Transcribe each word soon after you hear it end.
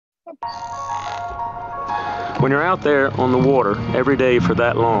When you're out there on the water every day for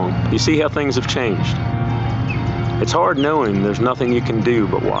that long, you see how things have changed. It's hard knowing there's nothing you can do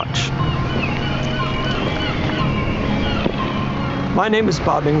but watch. My name is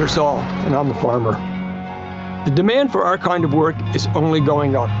Bob Ingersoll, and I'm a farmer. The demand for our kind of work is only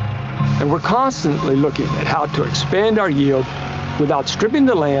going up, and we're constantly looking at how to expand our yield without stripping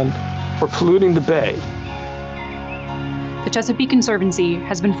the land or polluting the bay. The Chesapeake Conservancy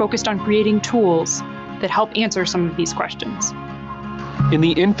has been focused on creating tools that help answer some of these questions. In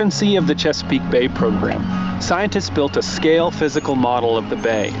the infancy of the Chesapeake Bay program, scientists built a scale physical model of the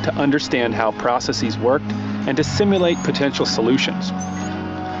bay to understand how processes worked and to simulate potential solutions.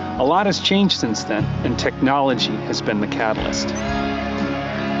 A lot has changed since then, and technology has been the catalyst.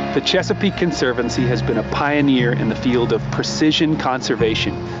 The Chesapeake Conservancy has been a pioneer in the field of precision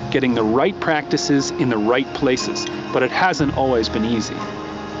conservation, getting the right practices in the right places, but it hasn't always been easy.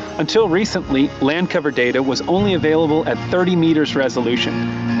 Until recently, land cover data was only available at 30 meters resolution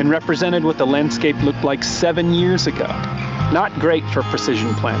and represented what the landscape looked like 7 years ago. Not great for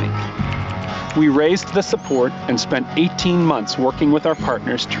precision planning. We raised the support and spent 18 months working with our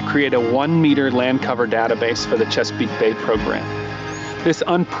partners to create a 1-meter land cover database for the Chesapeake Bay program. This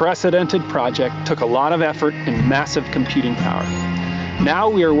unprecedented project took a lot of effort and massive computing power. Now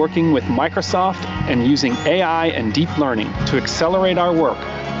we are working with Microsoft and using AI and deep learning to accelerate our work,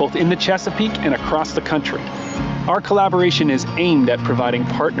 both in the Chesapeake and across the country. Our collaboration is aimed at providing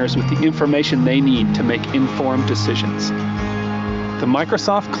partners with the information they need to make informed decisions. The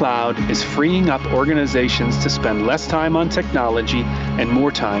Microsoft Cloud is freeing up organizations to spend less time on technology and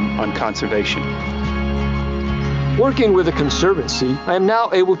more time on conservation. Working with a conservancy, I am now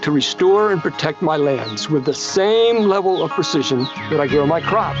able to restore and protect my lands with the same level of precision that I grow my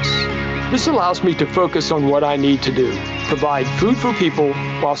crops. This allows me to focus on what I need to do, provide food for people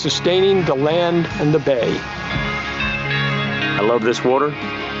while sustaining the land and the bay. I love this water.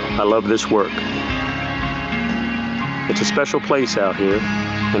 I love this work. It's a special place out here,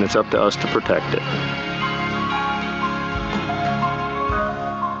 and it's up to us to protect it.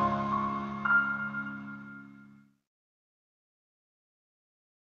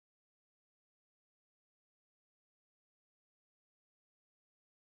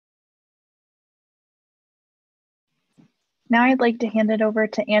 Now I'd like to hand it over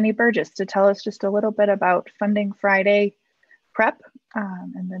to Annie Burgess to tell us just a little bit about Funding Friday prep,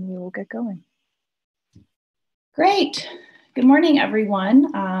 and then we will get going. Great. Good morning,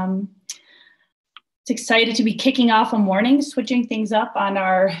 everyone. It's excited to be kicking off a morning, switching things up on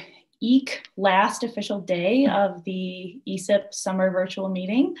our last official day of the ESIP summer virtual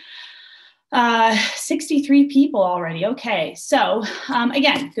meeting. 63 people already. Okay, so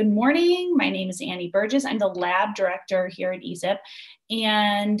again, good morning. My name is Annie Burgess. I'm the lab director here at ESIP,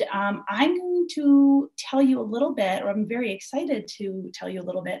 and I'm going to tell you a little bit, or I'm very excited to tell you a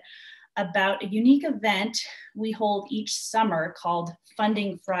little bit about a unique event we hold each summer called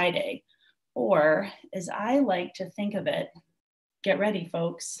Funding Friday, or as I like to think of it, get ready,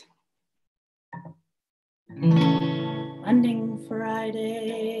 folks. Funding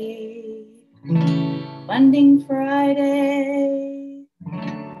Friday. Funding Friday,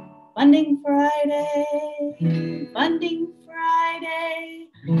 Funding Friday, Funding Friday,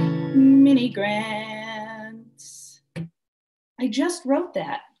 mini grants. I just wrote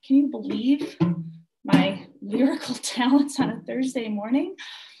that. Can you believe my lyrical talents on a Thursday morning?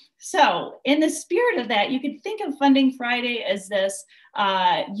 So in the spirit of that, you could think of Funding Friday as this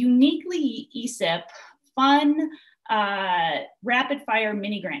uniquely ESIP, fun, rapid fire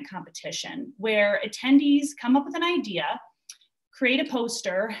mini grant competition where attendees come up with an idea, create a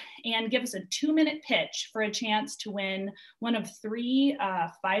poster, and give us a 2-minute pitch for a chance to win one of 3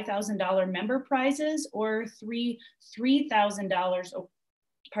 $5,000 member prizes or 3 $3,000,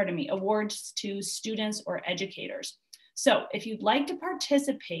 awards to students or educators. So if you'd like to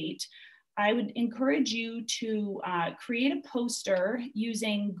participate, I would encourage you to create a poster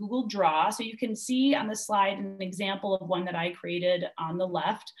using Google Draw. So you can see on the slide an example of one that I created on the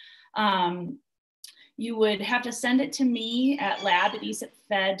left. You would have to send it to me at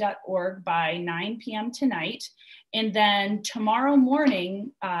lab@esipfed.org by 9 p.m. tonight. And then tomorrow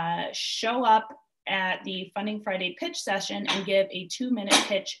morning, show up at the Funding Friday pitch session and give a 2-minute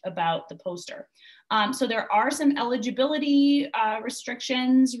pitch about the poster. So there are some eligibility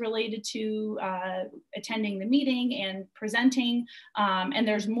restrictions related to attending the meeting and presenting, and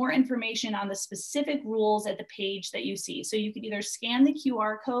there's more information on the specific rules at the page that you see. So you can either scan the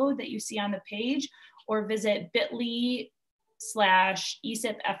QR code that you see on the page or visit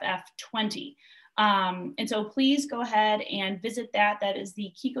bit.ly/ESIPFF20. And so please go ahead and visit that. That is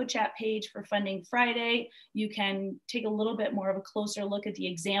the Kiko chat page for Funding Friday. You can take a little bit more of a closer look at the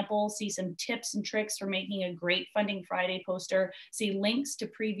example, see some tips and tricks for making a great Funding Friday poster, see links to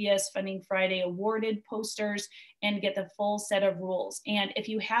previous Funding Friday awarded posters, and get the full set of rules. And if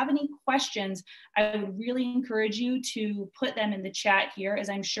you have any questions, I would really encourage you to put them in the chat here, as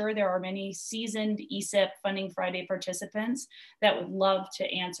I'm sure there are many seasoned ESIP Funding Friday participants that would love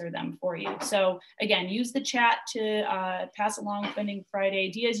to answer them for you. So again, use the chat to pass along Funding Friday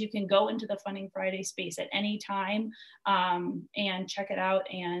ideas. You can go into the Funding Friday space at any time and check it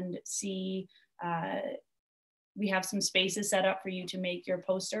out and see, we have some spaces set up for you to make your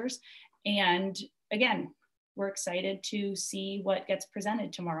posters. And again, we're excited to see what gets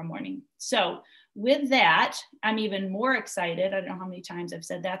presented tomorrow morning. So with that, I'm even more excited, I don't know how many times I've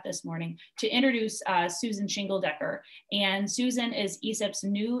said that this morning, to introduce Susan Shingledecker. And Susan is ESIP's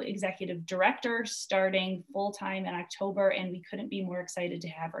new executive director, starting full-time in October, and we couldn't be more excited to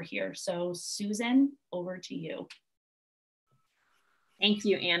have her here. So Susan, over to you. Thank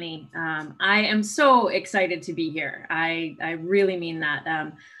you, Annie. I am so excited to be here. I really mean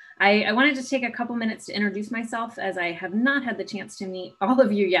that. I wanted to take a couple minutes to introduce myself, as I have not had the chance to meet all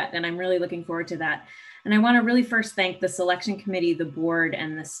of you yet, and I'm really looking forward to that. And I want to really first thank the selection committee, the board,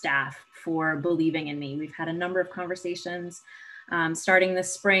 and the staff for believing in me. We've had a number of conversations starting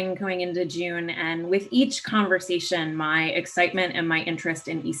this spring, going into June, and with each conversation, my excitement and my interest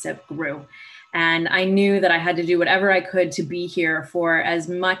in ESIP grew. And I knew that I had to do whatever I could to be here for as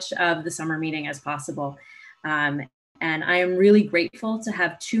much of the summer meeting as possible. And I am really grateful to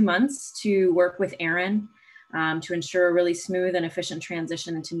have 2 months to work with Erin to ensure a really smooth and efficient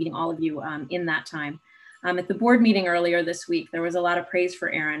transition into meeting all of you in that time. At the board meeting earlier this week, there was a lot of praise for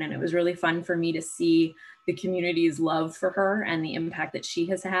Erin, and it was really fun for me to see the community's love for her and the impact that she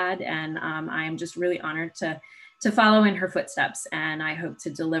has had. And I am just really honored to follow in her footsteps, and I hope to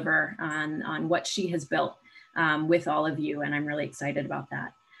deliver on what she has built with all of you, and I'm really excited about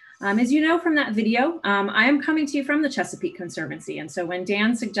that. As you know from that video, I am coming to you from the Chesapeake Conservancy, and so when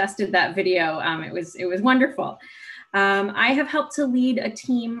Dan suggested that video, it was wonderful. I have helped to lead a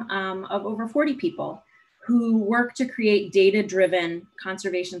team of over 40 people who work to create data-driven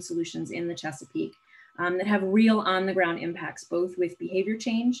conservation solutions in the Chesapeake that have real on-the-ground impacts, both with behavior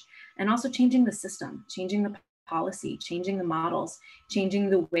change and also changing the system, changing the policy, changing the models, changing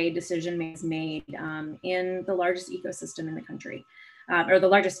the way decision is made in the largest ecosystem in the country. Or the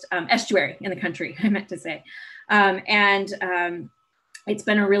largest estuary in the country, I meant to say. It's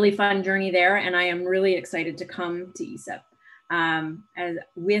been a really fun journey there, and I am really excited to come to ESIP.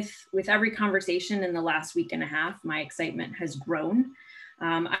 With every conversation in the last week and a half, my excitement has grown.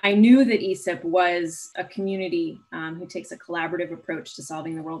 I knew that ESIP was a community who takes a collaborative approach to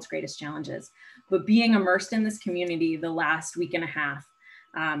solving the world's greatest challenges. But being immersed in this community the last week and a half,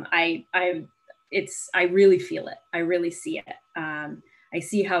 I really feel it. I really see it. I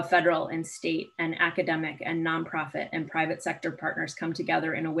see how federal and state and academic and nonprofit and private sector partners come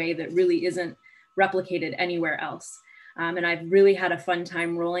together in a way that really isn't replicated anywhere else. And I've really had a fun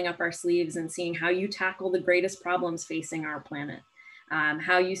time rolling up our sleeves and seeing how you tackle the greatest problems facing our planet.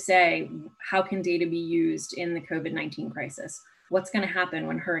 How you say, how can data be used in the COVID-19 crisis? What's going to happen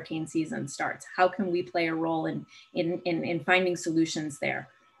when hurricane season starts? How can we play a role in finding solutions there?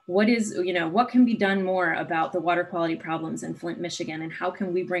 What can be done more about the water quality problems in Flint, Michigan, and how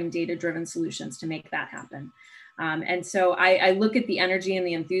can we bring data-driven solutions to make that happen? And so I look at the energy and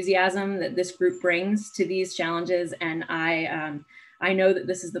the enthusiasm that this group brings to these challenges, and I know that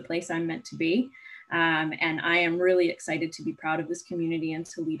this is the place I'm meant to be. And I am really excited to be proud of this community and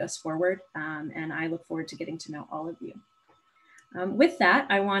to lead us forward. And I look forward to getting to know all of you. With that,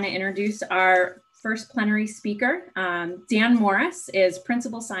 I want to introduce our first plenary speaker. Dan Morris is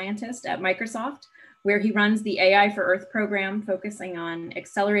principal scientist at Microsoft, where he runs the AI for Earth program, focusing on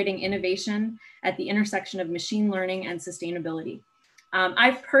accelerating innovation at the intersection of machine learning and sustainability.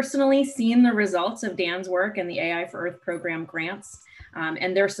 I've personally seen the results of Dan's work and the AI for Earth program grants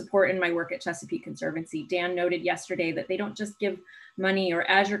and their support in my work at Chesapeake Conservancy. Dan noted yesterday that they don't just give money or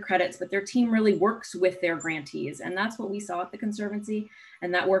Azure credits, but their team really works with their grantees. And that's what we saw at the Conservancy.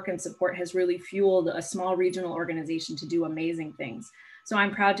 And that work and support has really fueled a small regional organization to do amazing things. So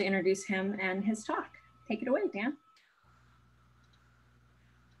I'm proud to introduce him and his talk. Take it away, Dan.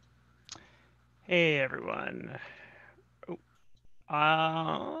 Hey, everyone.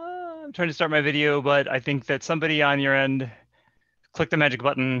 I'm trying to start my video, but I think that somebody on your end clicked the magic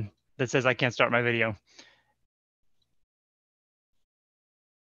button that says I can't start my video.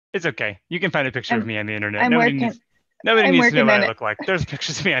 It's okay. You can find a picture of me on the internet. Nobody needs to know what I look like. There's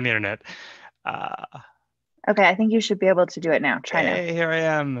pictures of me on the internet. Okay, I think you should be able to do it now. Try now. Hey, here I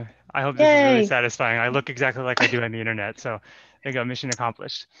am. I hope this is really Yay! satisfying. I look exactly like I do on the internet. So there you go, mission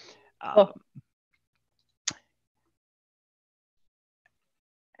accomplished. Cool.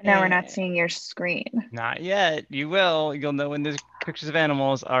 Now we're not seeing your screen. Not yet. You will. You'll know when there's pictures of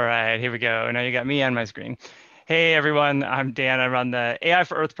animals. All right, here we go. Now you got me on my screen. Hey, everyone. I'm Dan. I run the AI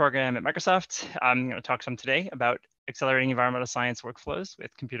for Earth program at Microsoft. I'm going to talk some today about accelerating environmental science workflows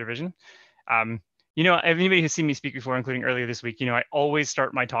with computer vision. You know, anybody who's seen me speak before, including earlier this week, you know, I always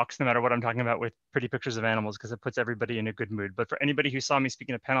start my talks, no matter what I'm talking about, with pretty pictures of animals because it puts everybody in a good mood. But for anybody who saw me speak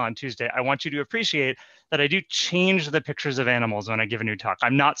in a panel on Tuesday, I want you to appreciate that I do change the pictures of animals when I give a new talk.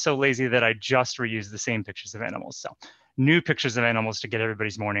 I'm not so lazy that I just reuse the same pictures of animals. So new pictures of animals to get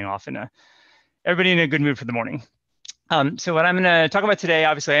everybody's morning off in everybody in a good mood for the morning. So what I'm going to talk about today,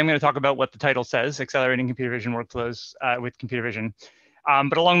 obviously, I'm going to talk about what the title says, accelerating computer vision workflows with computer vision.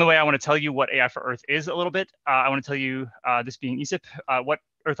 But along the way, I want to tell you what AI for Earth is a little bit. I want to tell you, this being ESIP, what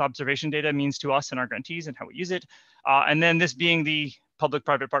Earth observation data means to us and our grantees and how we use it. And then this being the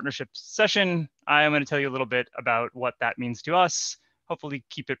public-private partnership session, I'm going to tell you a little bit about what that means to us. Hopefully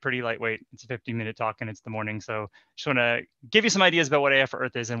keep it pretty lightweight. It's a 15-minute talk and it's the morning. So just want to give you some ideas about what AI for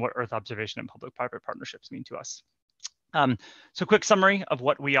Earth is and what Earth observation and public-private partnerships mean to us. So quick summary of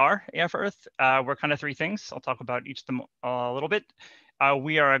what we are, AI for Earth. We're kind of three things. I'll talk about each of them a little bit.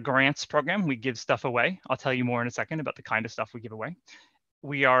 We are a grants program. We give stuff away. I'll tell you more in a second about the kind of stuff we give away.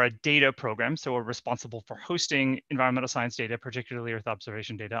 We are a data program, so we're responsible for hosting environmental science data, particularly Earth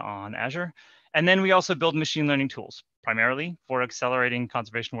observation data on Azure. And then we also build machine learning tools, primarily for accelerating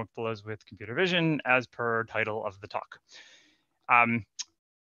conservation workflows with computer vision, as per title of the talk.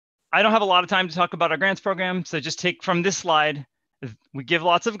 I don't have a lot of time to talk about our grants program, so just take from this slide, we give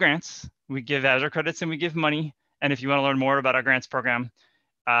lots of grants, we give Azure credits, and we give money. And if you want to learn more about our grants program,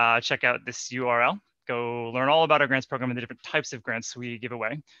 check out this URL. Go learn all about our grants program and the different types of grants we give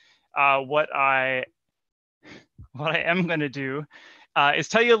away. What I am going to do is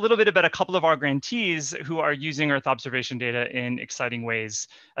tell you a little bit about a couple of our grantees who are using Earth observation data in exciting ways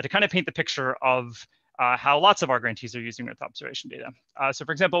to kind of paint the picture of how lots of our grantees are using Earth observation data. So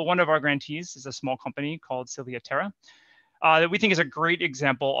for example, one of our grantees is a small company called Sylvia Terra that we think is a great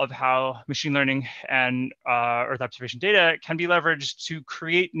example of how machine learning and Earth observation data can be leveraged to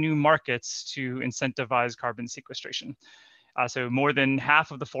create new markets to incentivize carbon sequestration. So more than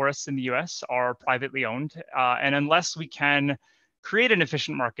half of the forests in the US are privately owned. And unless we can create an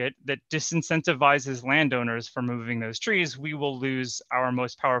efficient market that disincentivizes landowners from moving those trees, we will lose our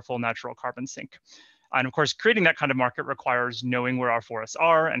most powerful natural carbon sink. And of course, creating that kind of market requires knowing where our forests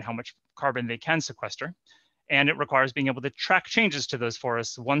are and how much carbon they can sequester. And it requires being able to track changes to those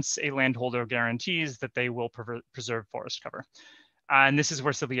forests once a landholder guarantees that they will preserve forest cover. And this is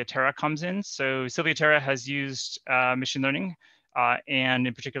where Sylvia Terra comes in. So Sylvia Terra has used machine learning and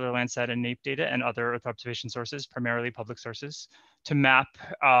in particular Landsat and NAPE data and other Earth observation sources, primarily public sources, to map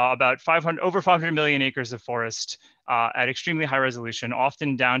about over 500 million acres of forest at extremely high resolution,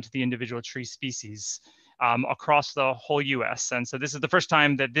 often down to the individual tree species across the whole US. And so this is the first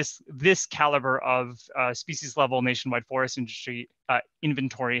time that this caliber of species level nationwide forest industry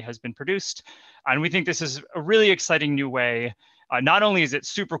inventory has been produced. And we think this is a really exciting new way. Not only is it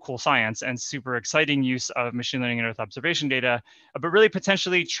super cool science and super exciting use of machine learning and Earth observation data, but really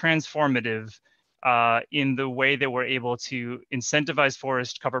potentially transformative in the way that we're able to incentivize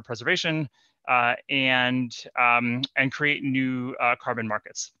forest cover preservation and create new carbon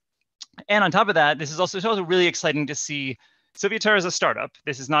markets. And on top of that, this is also really exciting to see. Sylvia Terra is a startup.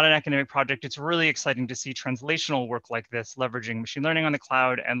 This is not an academic project. It's really exciting to see translational work like this, leveraging machine learning on the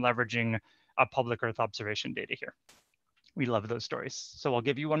cloud and leveraging public Earth observation data here. We love those stories. So I'll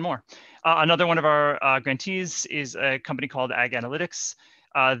give you one more. Another one of our grantees is a company called Ag Analytics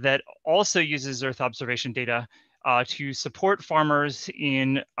that also uses Earth observation data to support farmers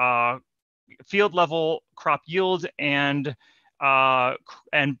in field level crop yield and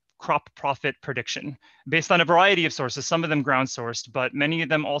crop profit prediction based on a variety of sources, some of them ground sourced, but many of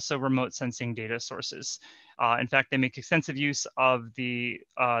them also remote sensing data sources. In fact, they make extensive use of the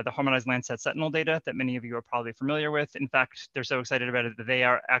harmonized Landsat Sentinel data that many of you are probably familiar with. In fact, they're so excited about it that they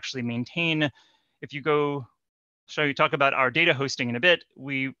are actually maintain, if you go, talk about our data hosting in a bit,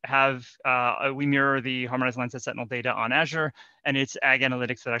 we have, we mirror the harmonized Landsat Sentinel data on Azure, and it's Ag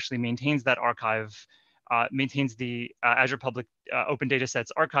Analytics that actually maintains that archive, maintains the Azure Public Open Datasets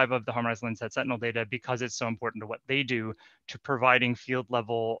archive of the harmonized Landsat Sentinel data because it's so important to what they do to providing field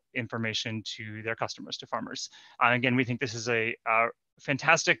level information to their customers, to farmers. Again, we think this is a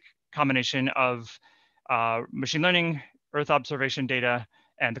fantastic combination of machine learning, Earth observation data,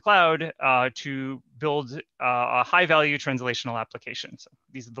 and the cloud to build a high-value translational application. So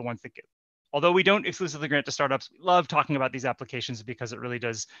these are the ones that get. Although we don't exclusively grant to startups, we love talking about these applications because it really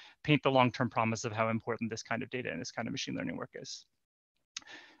does paint the long-term promise of how important this kind of data and this kind of machine learning work is.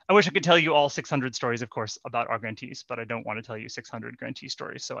 I wish I could tell you all 600 stories, of course, about our grantees, but I don't want to tell you 600 grantee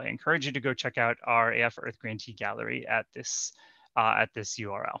stories. So I encourage you to go check out our AF Earth grantee gallery at this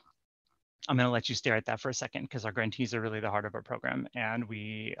URL. I'm going to let you stare at that for a second because our grantees are really the heart of our program, and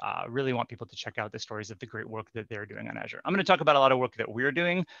we really want people to check out the stories of the great work that they're doing on Azure. I'm going to talk about a lot of work that we're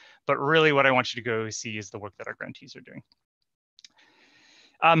doing, but really what I want you to go see is the work that our grantees are doing.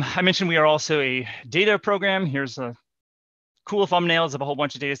 I mentioned we are also a data program. Here's a cool thumbnails of a whole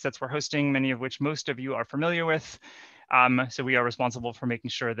bunch of data sets we're hosting, many of which most of you are familiar with. So we are responsible for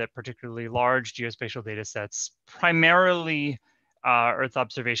making sure that particularly large geospatial data sets, primarily Earth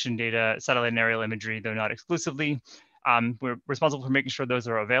observation data, satellite and aerial imagery, though not exclusively. We're responsible for making sure those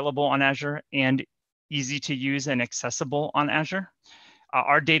are available on Azure and easy to use and accessible on Azure.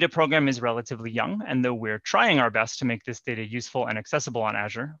 Our data program is relatively young, and though we're trying our best to make this data useful and accessible on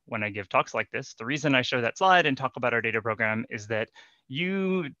Azure, when I give talks like this, the reason I show that slide and talk about our data program is that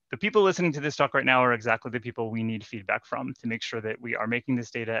you, the people listening to this talk right now, are exactly the people we need feedback from to make sure that we are making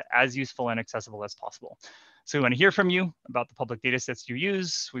this data as useful and accessible as possible. So we want to hear from you about the public data sets you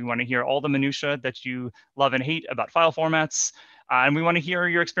use. We want to hear all the minutiae that you love and hate about file formats. And we want to hear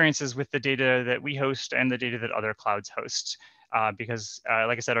your experiences with the data that we host and the data that other clouds host. Because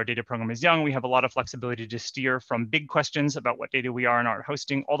like I said, our data program is young. We have a lot of flexibility to steer from big questions about what data we are and aren't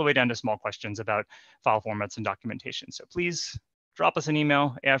hosting all the way down to small questions about file formats and documentation. So please drop us an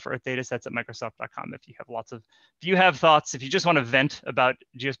email, af@earthdatasets@microsoft.com if you have thoughts, if you just want to vent about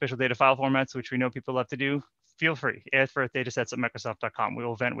geospatial data file formats, which we know people love to do, feel free, af@earthdatasets@microsoft.com. We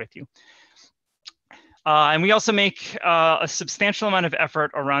will vent with you. And we also make a substantial amount of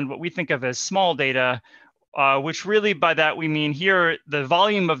effort around what we think of as small data, which really by that we mean here, the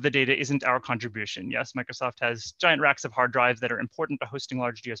volume of the data isn't our contribution. Yes, Microsoft has giant racks of hard drives that are important to hosting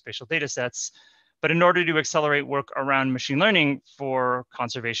large geospatial data sets. But in order to accelerate work around machine learning for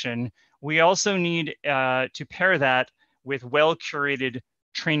conservation, we also need to pair that with well-curated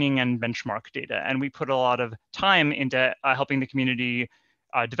training and benchmark data. And we put a lot of time into helping the community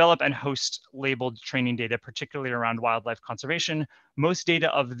develop and host labeled training data, particularly around wildlife conservation. Most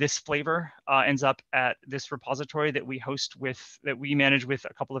data of this flavor ends up at this repository that we host that we manage with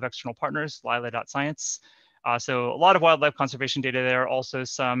a couple of external partners, lila.science. So a lot of wildlife conservation data there, also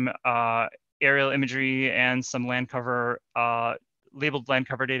some aerial imagery and some land cover, labeled land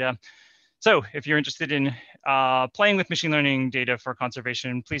cover data. So if you're interested in playing with machine learning data for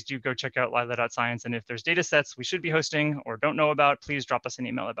conservation, please do go check out lila.science. And if there's data sets we should be hosting or don't know about, please drop us an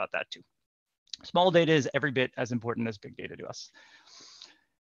email about that too. Small data is every bit as important as big data to us.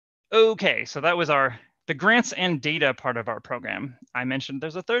 Okay, so that was the grants and data part of our program. I mentioned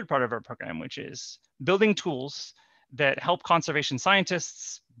there's a third part of our program, which is building tools that help conservation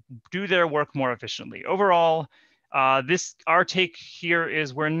scientists do their work more efficiently. Overall, our take here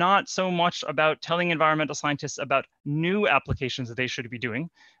is we're not so much about telling environmental scientists about new applications that they should be doing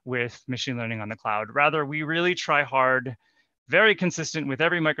with machine learning on the cloud. Rather, we really try hard, very consistent with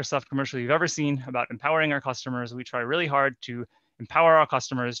every Microsoft commercial you've ever seen about empowering our customers. We try really hard to empower our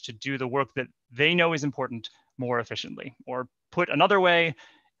customers to do the work that they know is important more efficiently. Or put another way,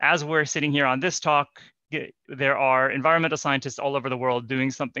 as we're sitting here on this talk, there are environmental scientists all over the world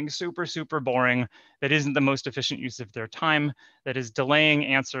doing something super, super boring that isn't the most efficient use of their time, that is delaying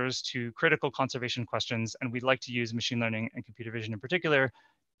answers to critical conservation questions. And we'd like to use machine learning and computer vision in particular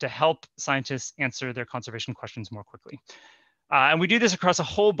to help scientists answer their conservation questions more quickly. And we do this across a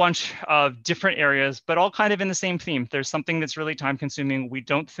whole bunch of different areas, but all kind of in the same theme. There's something that's really time consuming. We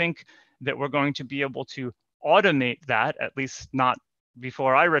don't think that we're going to be able to automate that, at least not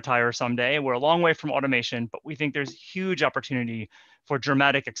before I retire someday. We're a long way from automation, but we think there's huge opportunity for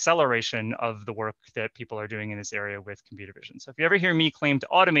dramatic acceleration of the work that people are doing in this area with computer vision. So if you ever hear me claim to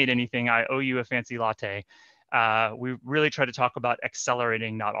automate anything, I owe you a fancy latte. We really try to talk about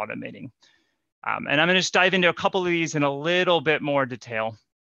accelerating, not automating. And I'm going to just dive into a couple of these in a little bit more detail,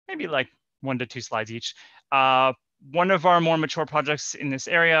 maybe like 1 to 2 slides each. One of our more mature projects in this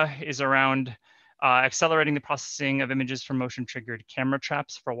area is around accelerating the processing of images from motion-triggered camera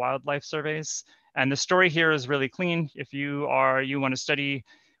traps for wildlife surveys. And the story here is really clean. If you want to study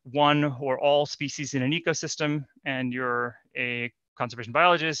one or all species in an ecosystem and you're a conservation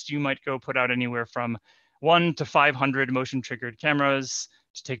biologist, you might go put out anywhere from 1 to 500 motion-triggered cameras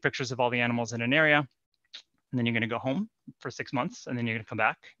to take pictures of all the animals in an area. And then you're going to go home for 6 months, and then you're going to come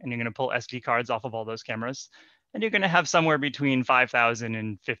back and you're going to pull SD cards off of all those cameras. and you're going to have somewhere between 5,000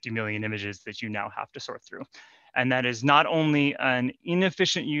 and 50 million images that you now have to sort through. And that is not only an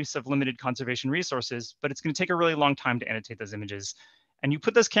inefficient use of limited conservation resources, but it's going to take a really long time to annotate those images. And you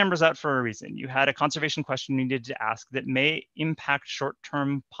put those cameras out for a reason. You had a conservation question you needed to ask that may impact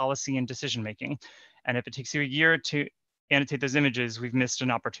short-term policy and decision-making. And if it takes you a year to annotate those images, we've missed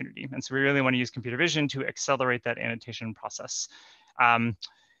an opportunity. And so we really want to use computer vision to accelerate that annotation process.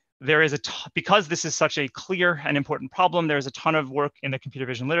 There is because this is such a clear and important problem, there's a ton of work in the computer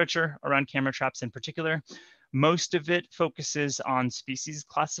vision literature around camera traps in particular. Most of it focuses on species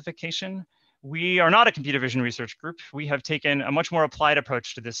classification. We are not a computer vision research group. We have taken a much more applied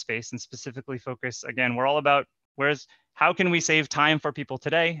approach to this space and specifically focus, again, we're all about how can we save time for people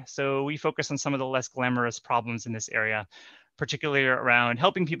today? So we focus on some of the less glamorous problems in this area, particularly around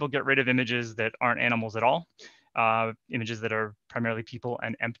helping people get rid of images that aren't animals at all. Images that are primarily people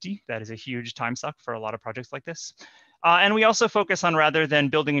and empty. That is a huge time suck for a lot of projects like this. And we also focus on, rather than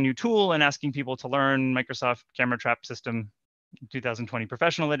building a new tool and asking people to learn Microsoft Camera Trap System 2020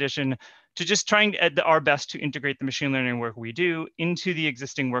 Professional Edition, to just trying our best to integrate the machine learning work we do into the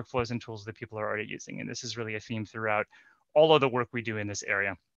existing workflows and tools that people are already using. And this is really a theme throughout all of the work we do in this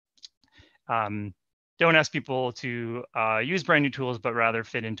area. Don't ask people to use brand new tools, but rather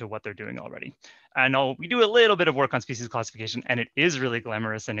fit into what they're doing already. And we do a little bit of work on species classification, and it is really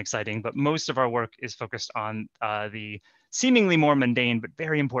glamorous and exciting, but most of our work is focused on the seemingly more mundane, but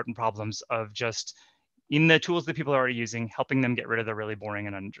very important problems of just in the tools that people are already using, helping them get rid of the really boring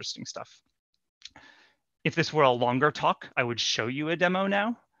and uninteresting stuff. If this were a longer talk, I would show you a demo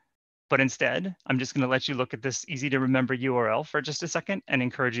now. But instead, I'm just going to let you look at this easy to remember URL for just a second and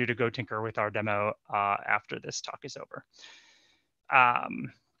encourage you to go tinker with our demo after this talk is over.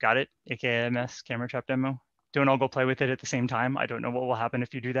 Got it? AKMS camera trap demo. Don't all go play with it at the same time. I don't know what will happen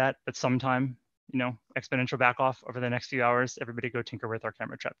if you do that, but sometime, exponential back off over the next few hours, everybody go tinker with our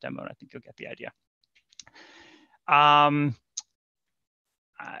camera trap demo, and I think you'll get the idea.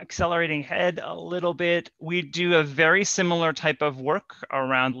 Accelerating ahead a little bit, we do a very similar type of work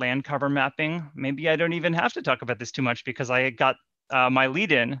around land cover mapping. Maybe I don't even have to talk about this too much because I got my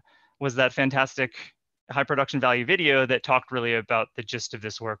lead in was that fantastic high production value video that talked really about the gist of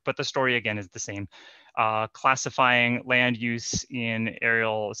this work, but the story again is the same. Classifying land use in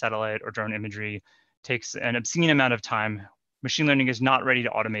aerial, satellite, or drone imagery takes an obscene amount of time. Machine learning is not ready to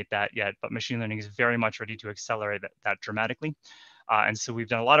automate that yet, but machine learning is very much ready to accelerate that dramatically. And so we've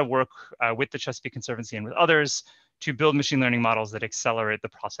done a lot of work with the Chesapeake Conservancy and with others to build machine learning models that accelerate the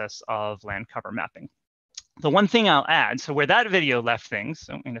process of land cover mapping. The one thing I'll add, so where that video left things,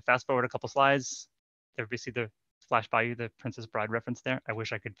 so I'm going to fast forward a couple slides. Everybody see the flash by you, the Princess Bride reference there? I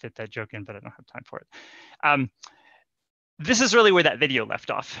wish I could fit that joke in, but I don't have time for it. This is really where that video left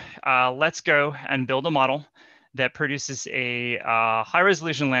off. Let's go and build a model that produces a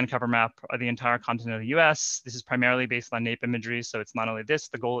high-resolution land cover map of the entire continent of the US. This is primarily based on NAPE imagery, so it's not only this,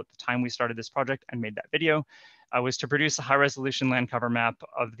 the goal at the time we started this project and made that video was to produce a high-resolution land cover map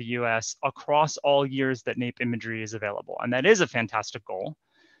of the US across all years that NAPE imagery is available. And that is a fantastic goal.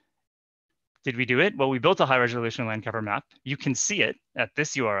 Did we do it? Well, we built a high-resolution land cover map. You can see it at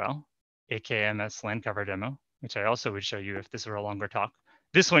this URL, AKMS land cover demo, which I also would show you if this were a longer talk.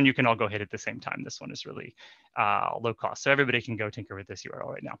 This one you can all go hit at the same time. This one is really low cost. So everybody can go tinker with this URL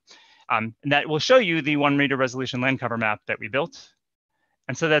right now. And that will show you the 1 meter resolution land cover map that we built.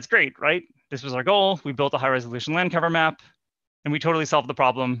 And so that's great, right? This was our goal. We built a high resolution land cover map and we totally solved the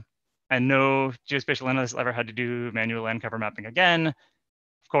problem. And no geospatial analyst ever had to do manual land cover mapping again.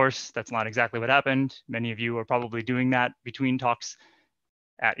 Of course, that's not exactly what happened. Many of you are probably doing that between talks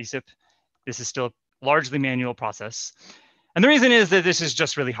at ESIP. This is still a largely manual process. And the reason is that this is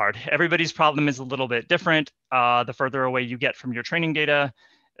just really hard. Everybody's problem is a little bit different. The further away you get from your training data,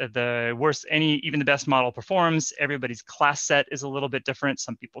 the worse even the best model performs. Everybody's class set is a little bit different.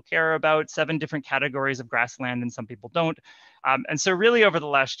 Some people care about 7 different categories of grassland and some people don't. And so really over the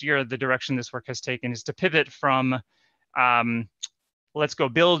last year, the direction this work has taken is to pivot from let's go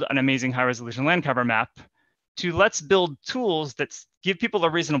build an amazing high resolution land cover map to let's build tools that give people a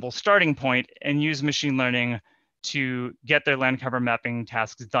reasonable starting point and use machine learning to get their land cover mapping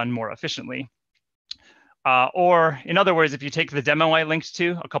tasks done more efficiently. Or in other words, if you take the demo I linked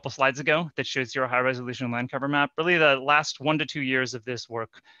to a couple slides ago that shows your high resolution land cover map, really the last 1 to 2 years of this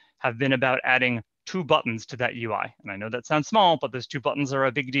work have been about adding 2 buttons to that UI. And I know that sounds small, but those 2 buttons are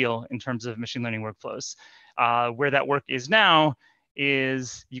a big deal in terms of machine learning workflows. Where that work is now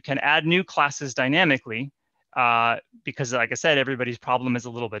is you can add new classes dynamically because like I said, everybody's problem is a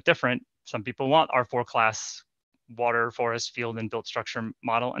little bit different. Some people want R4 class water, forest, field, and built structure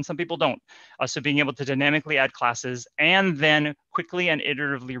model, and some people don't. So being able to dynamically add classes and then quickly and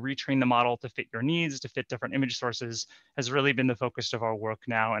iteratively retrain the model to fit your needs, to fit different image sources, has really been the focus of our work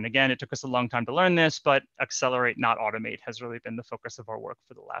now. And again, it took us a long time to learn this, but accelerate, not automate, has really been the focus of our work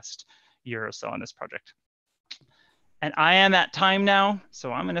for the last year or so on this project. And I am at time now,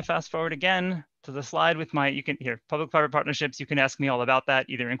 so I'm going to fast forward again to the slide with my, you can hear public-private partnerships. You can ask me all about that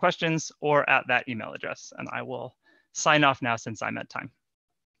either in questions or at that email address. And I will sign off now since I'm at time.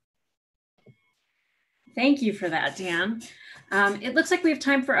 Thank you for that, Dan. It looks like we have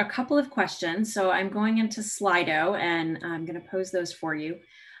time for a couple of questions. So I'm going into Slido and I'm going to pose those for you.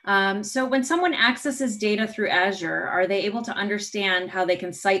 So when someone accesses data through Azure, are they able to understand how they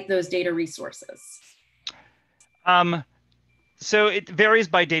can cite those data resources? So it varies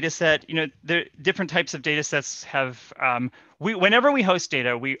by data set. You know, the different types of data sets have, whenever we host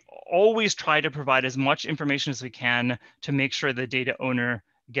data, we always try to provide as much information as we can to make sure the data owner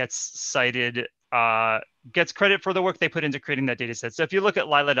gets cited, gets credit for the work they put into creating that data set. So if you look at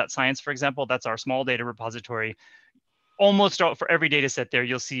lila.science, for example, that's our small data repository. Almost for every data set there,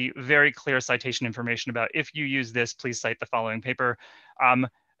 you'll see very clear citation information about if you use this, please cite the following paper.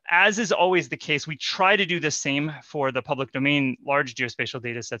 As is always the case, we try to do the same for the public domain large geospatial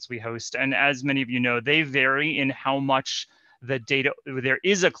data sets we host. And as many of you know, they vary in how much the data, there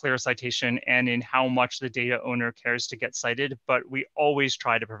is a clear citation and in how much the data owner cares to get cited, but we always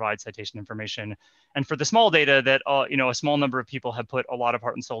try to provide citation information. And for the small data that you know, a small number of people have put a lot of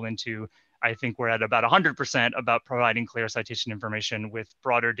heart and soul into, I think we're at about 100% about providing clear citation information. With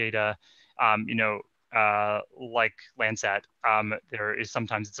broader data, you know, like Landsat, there is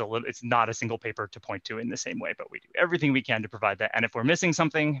sometimes it's not a single paper to point to in the same way, but we do everything we can to provide that. And if we're missing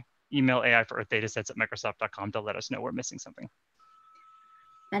something, email AI for Earth datasets at Microsoft.com to let us know we're missing something.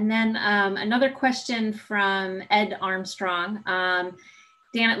 And then another question from Ed Armstrong.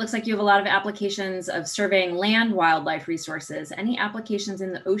 Dan, it looks like you have a lot of applications of surveying land wildlife resources. Any applications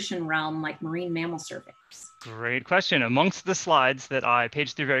in the ocean realm like marine mammal surveys? Great question. Amongst the slides that I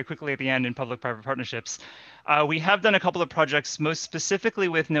paged through very quickly at the end in public-private partnerships, we have done a couple of projects, most specifically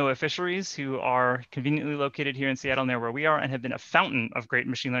with NOAA Fisheries, who are conveniently located here in Seattle near where we are and have been a fountain of great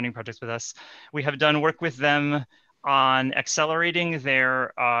machine learning projects with us. We have done work with them on accelerating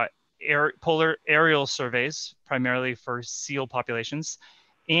their polar aerial surveys, primarily for seal populations,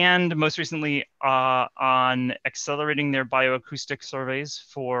 and most recently on accelerating their bioacoustic surveys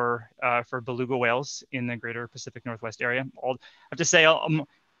for beluga whales in the greater Pacific Northwest area. I have to say,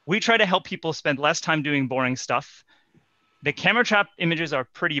 we try to help people spend less time doing boring stuff. The camera trap images are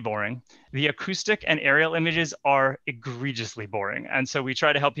pretty boring. The acoustic and aerial images are egregiously boring. And so we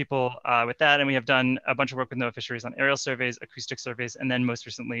try to help people with that. And we have done a bunch of work with NOAA Fisheries on aerial surveys, acoustic surveys, and then most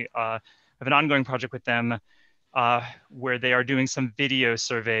recently have an ongoing project with them where they are doing some video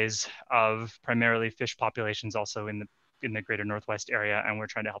surveys of primarily fish populations also in the greater Northwest area, and we're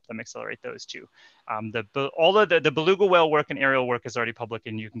trying to help them accelerate those too. All of the beluga whale work and aerial work is already public,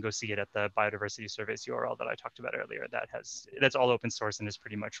 and you can go see it at the biodiversity surveys URL that I talked about earlier. That's all open source and is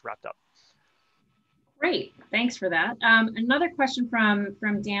pretty much wrapped up. Great, thanks for that. Another question from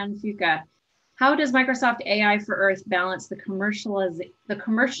Dan Fuca. How does Microsoft AI for Earth balance the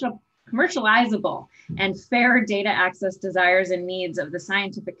commercializable and fair data access desires and needs of the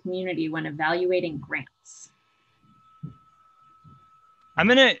scientific community when evaluating grants? I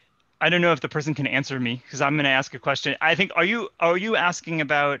don't know if the person can answer me because I'm gonna ask a question. I think, are you asking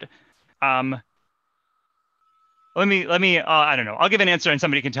about, let me, I don't know. I'll give an answer and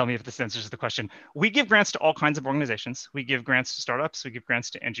somebody can tell me if this answers the question. We give grants to all kinds of organizations. We give grants to startups, we give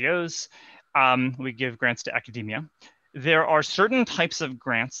grants to NGOs, we give grants to academia. There are certain types of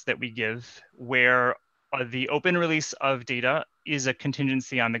grants that we give where the open release of data is a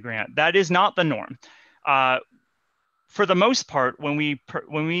contingency on the grant. That is not the norm. For the most part, when we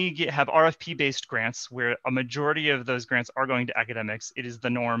have RFP-based grants where a majority of those grants are going to academics, it is the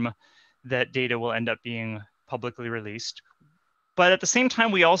norm that data will end up being publicly released. But at the same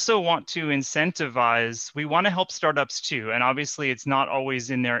time, we also want to incentivize, we want to help startups too. And obviously it's not always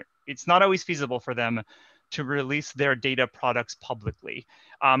feasible for them to release their data products publicly.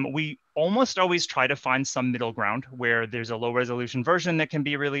 We almost always try to find some middle ground where there's a low resolution version that can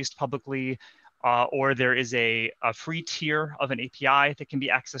be released publicly, or there is a free tier of an API that can be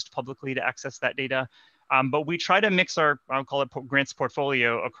accessed publicly to access that data. But we try to mix our, I'll call it grants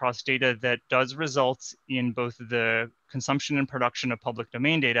portfolio, across data that does result in both the consumption and production of public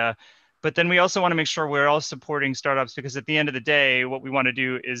domain data. But then we also want to make sure we're all supporting startups, because at the end of the day, what we want to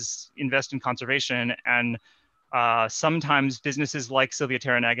do is invest in conservation. And Sometimes businesses like Sylvia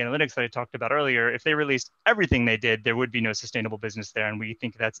Terra and Ag Analytics that I talked about earlier, if they released everything they did, there would be no sustainable business there. And we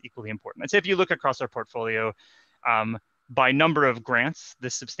think that's equally important. I'd say if you look across our portfolio, by number of grants, the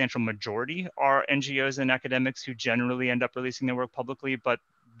substantial majority are NGOs and academics who generally end up releasing their work publicly, but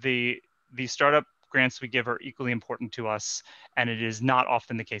the startup grants we give are equally important to us, and it is not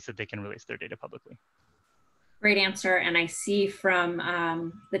often the case that they can release their data publicly. Great answer, and I see from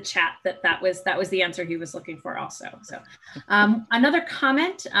the chat that was the answer he was looking for also. So another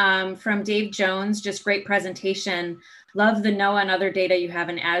comment from Dave Jones, just great presentation. Love the NOAA and other data you have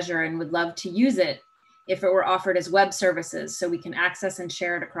in Azure and would love to use it if it were offered as web services so we can access and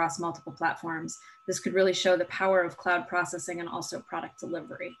share it across multiple platforms. This could really show the power of cloud processing and also product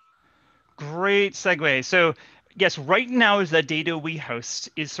delivery. Great segue. So yes, right now is the data we host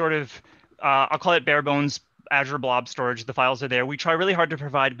is sort of, I'll call it bare bones Azure blob storage. The files are there. We try really hard to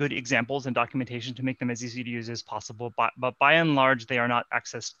provide good examples and documentation to make them as easy to use as possible, but by and large, they are not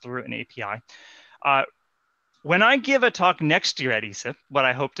accessed through an API. When I give a talk next year at ESIP, what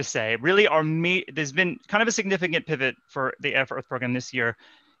I hope to say, really there's been kind of a significant pivot for the Earth program this year,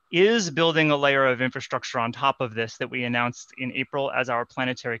 is building a layer of infrastructure on top of this that we announced in April as our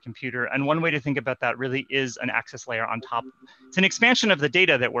planetary computer. And one way to think about that really is an access layer on top. It's an expansion of the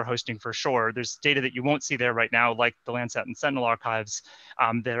data that we're hosting for sure. There's data that you won't see there right now, like the Landsat and Sentinel archives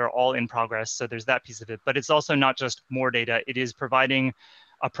that are all in progress. So there's that piece of it, but it's also not just more data. It is providing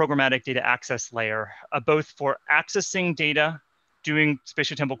a programmatic data access layer, both for accessing data, doing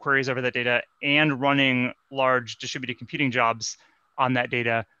spatiotemporal queries over that data, and running large distributed computing jobs on that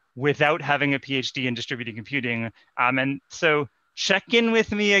data without having a PhD in distributed computing. And so check in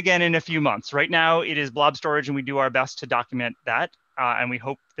with me again in a few months. Right now it is blob storage and we do our best to document that. And we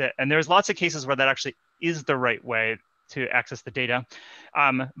hope that, and there's lots of cases where that actually is the right way to access the data.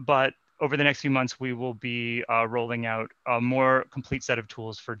 But over the next few months, we will be rolling out a more complete set of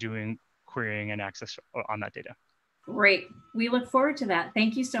tools for doing querying and access on that data. Great. We look forward to that.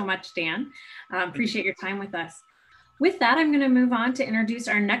 Thank you so much, Dan. Appreciate your time with us. With that, I'm going to move on to introduce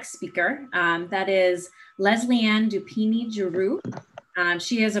our next speaker. That is Leslie Ann Dupini-Giroux.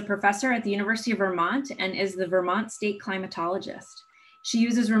 She is a professor at the University of Vermont and is the Vermont State climatologist. She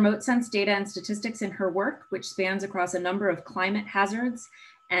uses remote sense data and statistics in her work, which spans across a number of climate hazards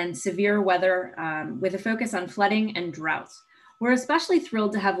and severe weather with a focus on flooding and droughts. We're especially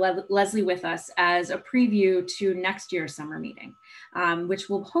thrilled to have Leslie with us as a preview to next year's summer meeting, which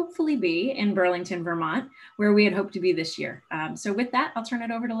will hopefully be in Burlington, Vermont, where we had hoped to be this year. So with that, I'll turn it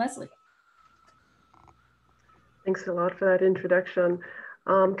over to Leslie. Thanks a lot for that introduction.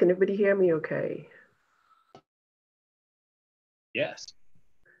 Can everybody hear me okay? Yes.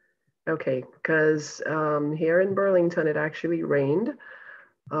 Okay, because here in Burlington, it actually rained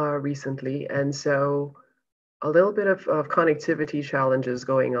recently. And so a little bit of connectivity challenges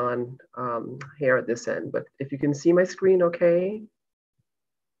going on here at this end, but if you can see my screen okay.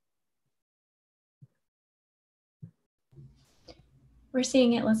 We're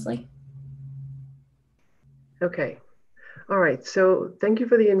seeing it, Leslie. Okay, all right, so thank you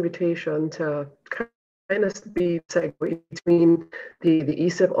for the invitation to kind of be segue between the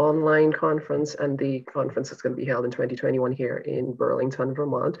ESIP online conference and the conference that's going to be held in 2021 here in Burlington,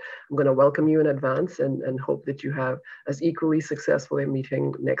 Vermont. I'm going to welcome you in advance and hope that you have as equally successful a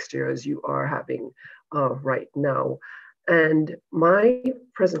meeting next year as you are having right now. And my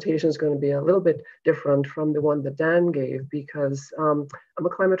presentation is going to be a little bit different from the one that Dan gave because I'm a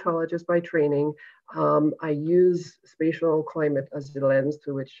climatologist by training. I use spatial climate as the lens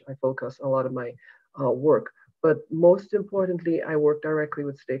through which I focus a lot of my work. But most importantly, I work directly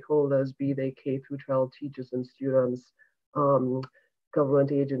with stakeholders, be they K through 12 teachers and students,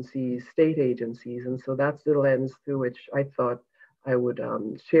 government agencies, state agencies. And so that's the lens through which I thought I would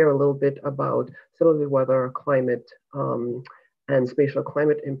share a little bit about some of the weather, climate, and spatial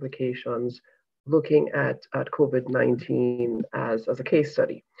climate implications, looking at COVID-19 as a case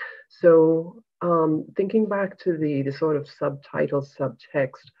study. So thinking back to the sort of subtitle,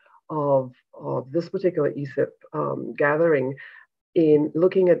 subtext of this particular ESIP gathering, in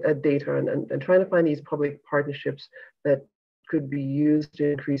looking at data and trying to find these public partnerships that could be used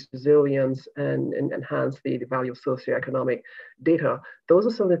to increase resilience and enhance the value of socioeconomic data. Those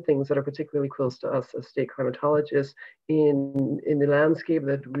are some of the things that are particularly close to us as state climatologists in the landscape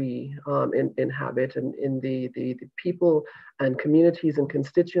that we inhabit and in the people and communities and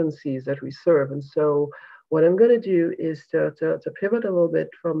constituencies that we serve. And so what I'm going to do is to pivot a little bit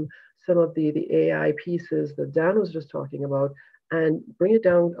from some of the AI pieces that Dan was just talking about and bring it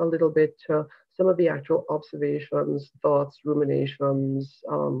down a little bit to some of the actual observations, thoughts, ruminations,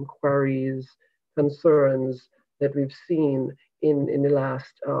 queries, concerns that we've seen in the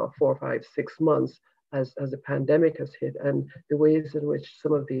last 4, 5, 6 months as the pandemic has hit, and the ways in which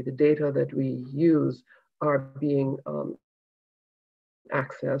some of the data that we use are being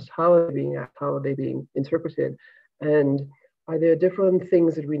accessed, how are they being interpreted, and are there different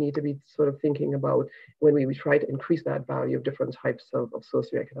things that we need to be sort of thinking about when we try to increase that value of different types of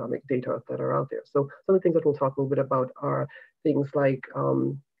socioeconomic data that are out there. So some of the things that we'll talk a little bit about are things like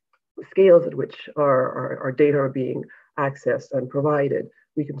scales at which our data are being accessed and provided.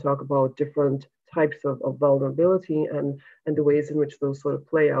 We can talk about different types of vulnerability and the ways in which those sort of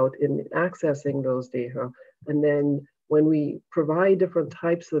play out in accessing those data. And then when we provide different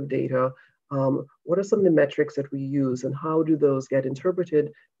types of data, what are some of the metrics that we use and how do those get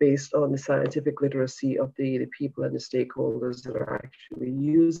interpreted based on the scientific literacy of the people and the stakeholders that are actually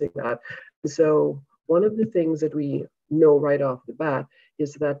using that? So one of the things that we know right off the bat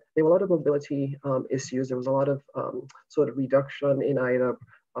is that there were a lot of mobility issues. There was a lot of sort of reduction in either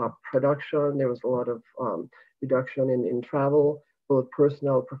production. There was a lot of reduction in travel, both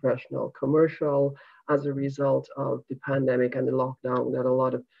personal, professional, commercial, as a result of the pandemic and the lockdown that a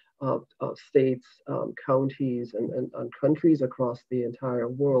lot of states, counties, and countries across the entire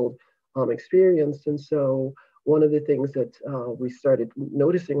world experienced. And so one of the things that we started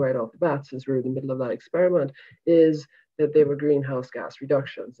noticing right off the bat, since we were in the middle of that experiment, is that there were greenhouse gas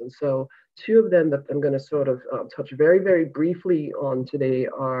reductions. And so two of them that I'm going to sort of touch very, very briefly on today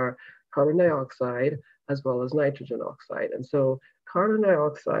are carbon dioxide as well as nitrogen oxide. And so carbon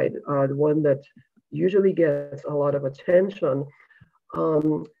dioxide, the one that usually gets a lot of attention.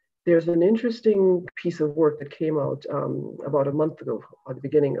 There's an interesting piece of work that came out about a month ago, at the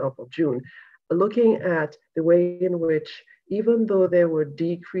beginning of June, looking at the way in which, even though there were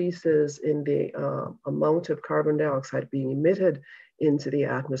decreases in the amount of carbon dioxide being emitted into the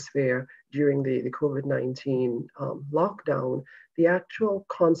atmosphere during the COVID-19 lockdown, the actual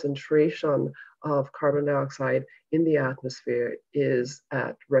concentration of carbon dioxide in the atmosphere is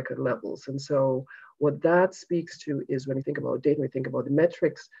at record levels. And so what that speaks to is when we think about data, we think about the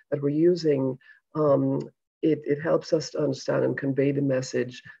metrics that we're using, it helps us to understand and convey the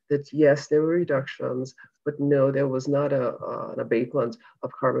message that yes, there were reductions, but no, there was not an abatement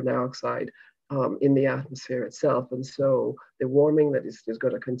of carbon dioxide in the atmosphere itself. And so the warming that is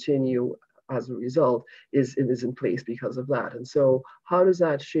going to continue as a result is in place because of that. And so how does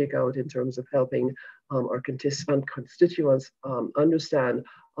that shake out in terms of helping our constituents understand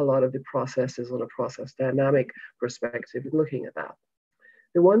a lot of the processes on a process dynamic perspective in looking at that?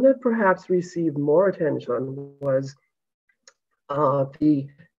 The one that perhaps received more attention was the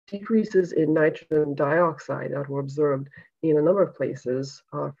decreases in nitrogen dioxide that were observed in a number of places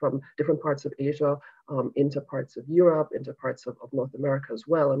from different parts of Asia into parts of Europe, into parts of North America as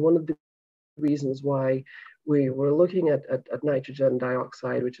well. And one of the reasons why we were looking at nitrogen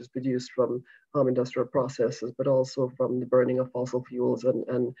dioxide, which is produced from industrial processes, but also from the burning of fossil fuels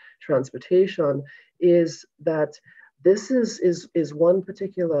and transportation, is that this is one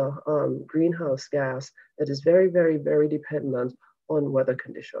particular greenhouse gas that is very, very, very dependent on weather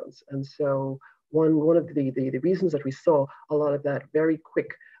conditions. And so one of the reasons that we saw a lot of that very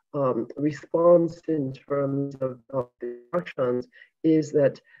quick response in terms of the reductions is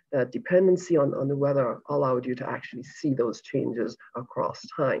that dependency on the weather allowed you to actually see those changes across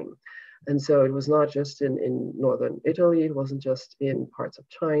time. And so it was not just in northern Italy, it wasn't just in parts of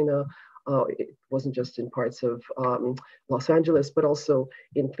China, it wasn't just in parts of Los Angeles, but also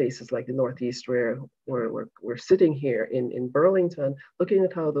in places like the Northeast where we're sitting here in Burlington, looking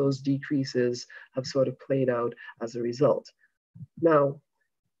at how those decreases have sort of played out as a result. Now,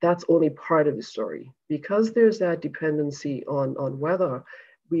 that's only part of the story. Because there's that dependency on weather,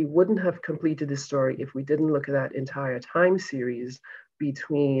 we wouldn't have completed the story if we didn't look at that entire time series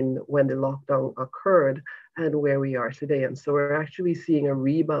between when the lockdown occurred and where we are today. And so we're actually seeing a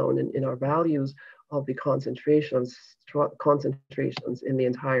rebound in our values of the concentrations in the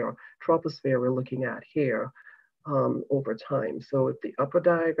entire troposphere we're looking at here over time. So with the upper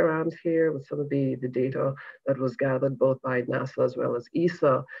diagrams here, with some of the data that was gathered both by NASA as well as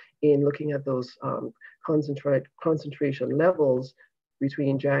ESA in looking at those concentration levels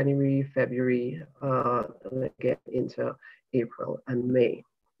between January, February, and again into April and May.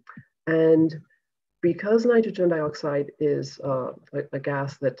 And because nitrogen dioxide is a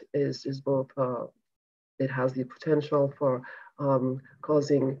gas that is both, it has the potential for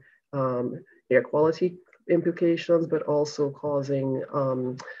causing air quality implications, but also causing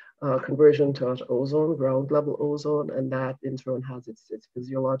conversion to ozone, ground level ozone, and that in turn has its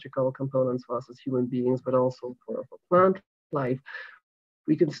physiological components for us as human beings, but also for plant life.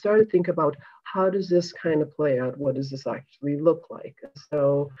 we can start to think about how does this kind of play out? What does this actually look like?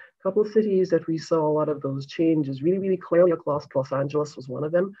 So a couple of cities that we saw a lot of those changes really, really clearly across. Los Angeles was one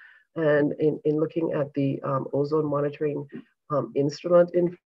of them. And in looking at the ozone monitoring instrument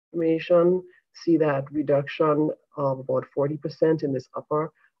information, see that reduction of about 40% in this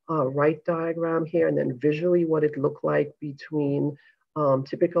upper right diagram here, and then visually what it looked like between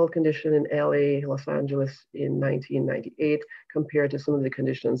typical condition in LA, Los Angeles in 1998 compared to some of the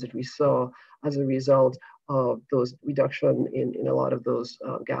conditions that we saw as a result of those reduction in a lot of those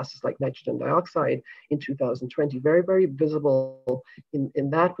gases like nitrogen dioxide in 2020. Very, very visible in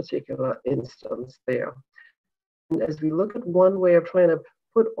that particular instance there. And as we look at one way of trying to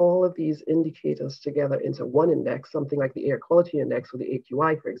put all of these indicators together into one index, something like the air quality index or the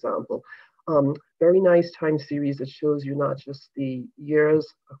AQI, for example, very nice time series that shows you not just the years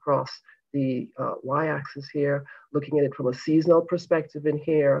across the y-axis here, looking at it from a seasonal perspective in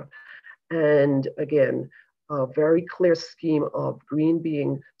here. And again, a very clear scheme of green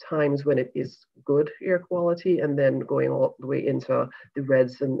being times when it is good air quality, and then going all the way into the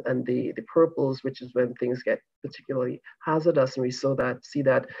reds and the purples, which is when things get particularly hazardous. And we see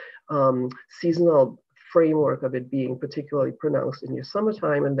that seasonal framework of it being particularly pronounced in your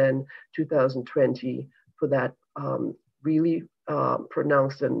summertime, and then 2020 for that really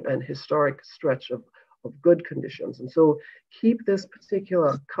pronounced and historic stretch of good conditions. And so keep this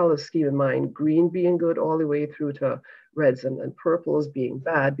particular color scheme in mind, green being good all the way through to reds and purples being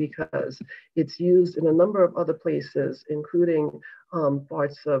bad, because it's used in a number of other places, including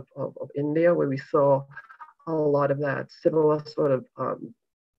parts of India, where we saw a lot of that similar sort of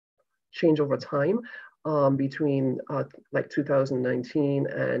change over time between like 2019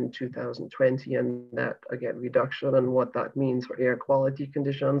 and 2020, and that again reduction and what that means for air quality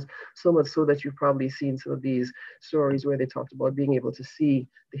conditions, so much so that you've probably seen some of these stories where they talked about being able to see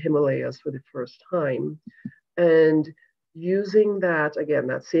the Himalayas for the first time. And using that, again,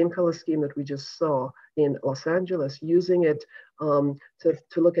 that same color scheme that we just saw in Los Angeles, using it to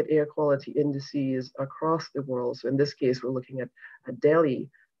look at air quality indices across the world. So in this case, we're looking at Delhi,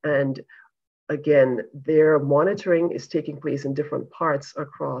 and again, their monitoring is taking place in different parts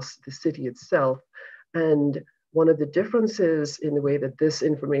across the city itself. And one of the differences in the way that this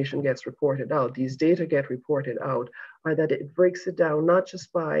information gets reported out, these data get reported out, are that it breaks it down not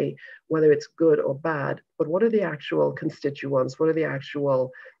just by whether it's good or bad, but what are the actual constituents, what are the actual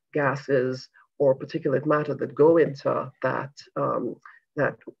gases or particulate matter that go into that,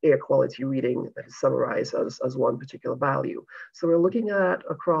 that air quality reading that is summarized as one particular value. So we're looking at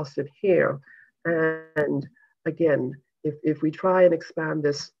across it here. And again, if we try and expand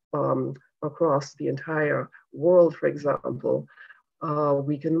this across the entire world, for example,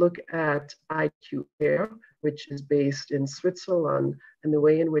 we can look at IQ Air, which is based in Switzerland, and the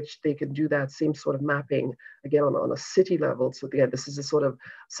way in which they can do that same sort of mapping, again, on a city level. So again, this is a sort of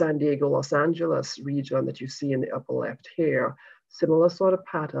San Diego, Los Angeles region that you see in the upper left here. Similar sort of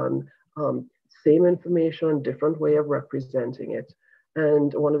pattern, same information, different way of representing it.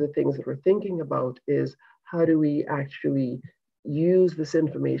 And one of the things that we're thinking about is how do we actually use this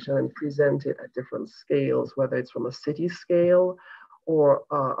information and present it at different scales, whether it's from a city scale or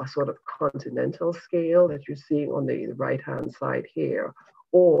a sort of continental scale that you're seeing on the right-hand side here,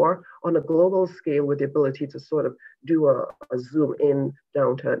 or on a global scale with the ability to sort of do a zoom in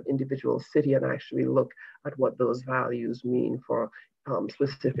down to an individual city and actually look at what those values mean for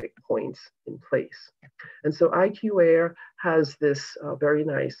specific points in place. And so IQ Air has this very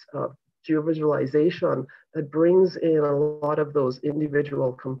nice geovisualization that brings in a lot of those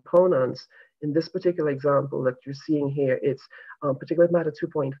individual components. In this particular example that you're seeing here, it's particulate matter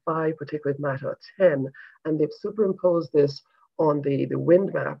 2.5, particulate matter 10, and they've superimposed this on the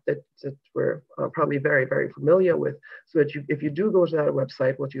wind map that we're probably very, very familiar with. So that if you do go to that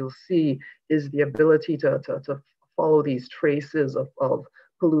website, what you'll see is the ability to follow these traces of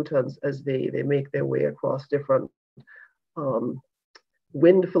pollutants as they make their way across different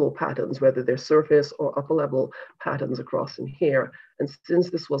wind flow patterns, whether they're surface or upper level patterns across in here. And since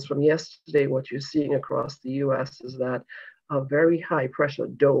this was from yesterday, what you're seeing across the US is that a very high pressure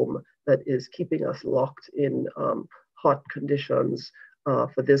dome that is keeping us locked in hot conditions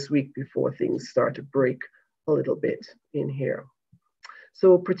for this week before things start to break a little bit in here.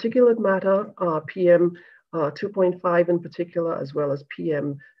 So particulate matter, PM 2.5 in particular, as well as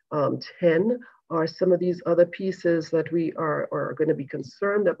PM 10 are some of these other pieces that we are going to be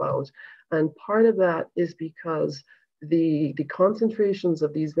concerned about. And part of that is because the concentrations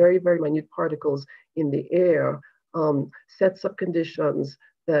of these very, very minute particles in the air sets up conditions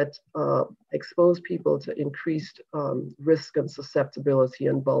that expose people to increased risk and susceptibility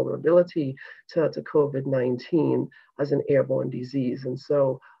and vulnerability to COVID-19 as an airborne disease. And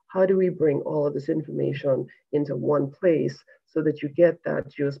so how do we bring all of this information into one place so that you get that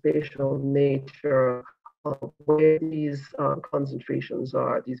geospatial nature of where these concentrations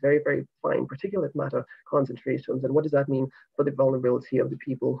are, these very, very fine particulate matter concentrations, and what does that mean for the vulnerability of the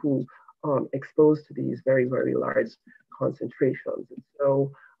people who exposed to these very, very large concentrations. And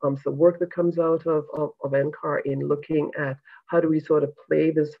so, so work that comes out of NCAR in looking at how do we sort of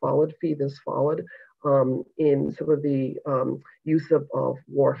play this forward, feed this forward in some of the use of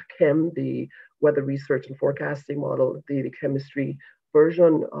WRF-Chem, the weather research and forecasting model, the chemistry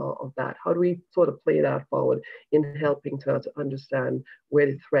version of that. How do we sort of play that forward in helping to understand where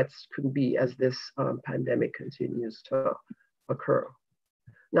the threats could be as this pandemic continues to occur?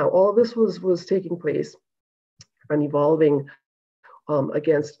 Now, all this was taking place and evolving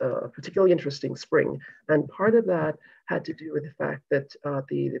against a particularly interesting spring. And part of that had to do with the fact that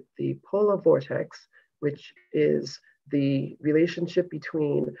the polar vortex, which is the relationship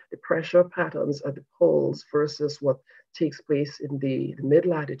between the pressure patterns at the poles versus what takes place in the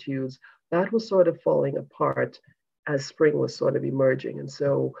mid-latitudes, that was sort of falling apart as spring was sort of emerging. And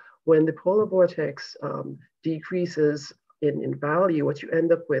so when the polar vortex decreases in value, what you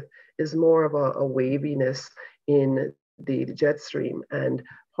end up with is more of a waviness in the jet stream. And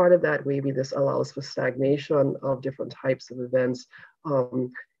part of that waviness allows for stagnation of different types of events.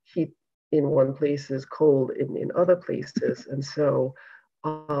 Heat in one place is cold in other places. And so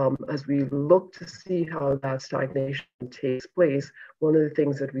as we look to see how that stagnation takes place, one of the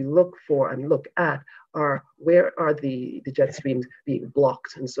things that we look for and look at are where are the jet streams being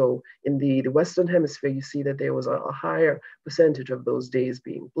blocked. And so in the Western Hemisphere, you see that there was a higher percentage of those days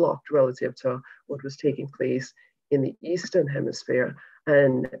being blocked relative to what was taking place in the Eastern Hemisphere.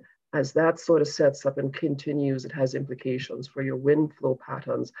 And as that sort of sets up and continues, it has implications for your wind flow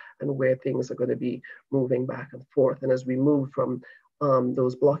patterns and where things are going to be moving back and forth. And as we move from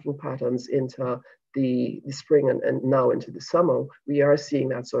those blocking patterns into the spring and now into the summer, we are seeing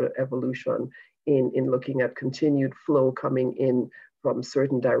that sort of evolution in looking at continued flow coming in from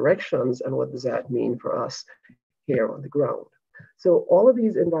certain directions, and what does that mean for us here on the ground. So all of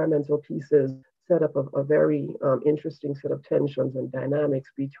these environmental pieces set up a very interesting set of tensions and dynamics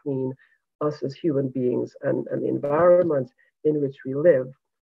between us as human beings and the environment in which we live.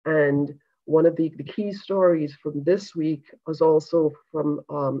 And one of the key stories from this week was also from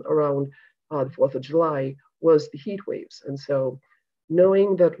around the 4th of July was the heat waves. And so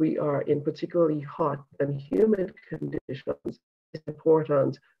knowing that we are in particularly hot and humid conditions is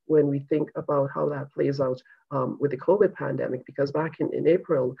important when we think about how that plays out with the COVID pandemic, because back in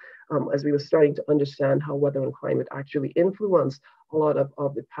April, as we were starting to understand how weather and climate actually influence a lot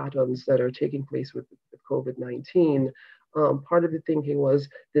of the patterns that are taking place with COVID-19, part of the thinking was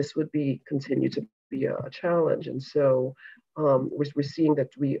this would continue to be a challenge. And so we're seeing that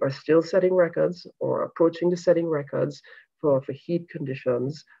we are still setting records or approaching the setting records for heat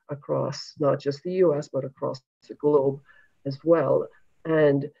conditions across not just the US, but across the globe as well.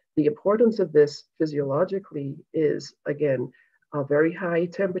 And the importance of this physiologically is, again, very high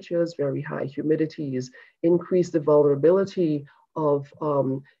temperatures, very high humidities, increase the vulnerability of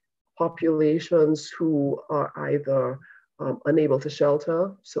populations who are either unable to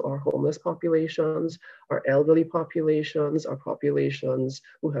shelter, so our homeless populations, our elderly populations, our populations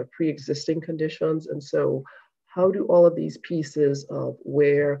who have pre-existing conditions. And so how do all of these pieces of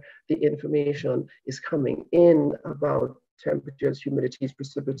where the information is coming in about temperatures, humidities,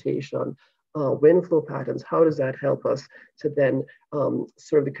 precipitation, wind flow patterns, how does that help us to then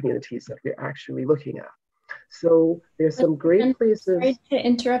serve the communities that we're actually looking at? So there's some great places. Sorry to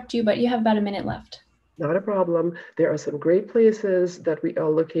interrupt you, but you have about a minute left. Not a problem. There are some great places that we are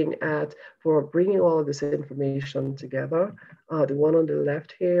looking at for bringing all of this information together. The one on the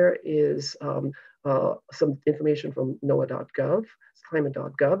left here is some information from NOAA.gov,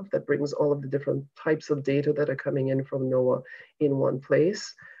 climate.gov, that brings all of the different types of data that are coming in from NOAA in one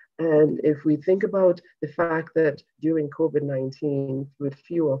place. And if we think about the fact that during COVID-19, with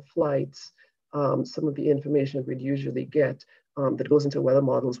fewer flights, some of the information we'd usually get that goes into weather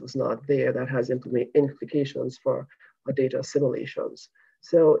models was not there. That has implications for our data assimilations.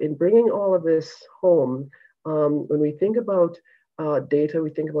 So in bringing all of this home, when we think about data, we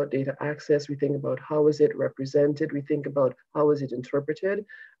think about data access, we think about how is it represented, we think about how is it interpreted,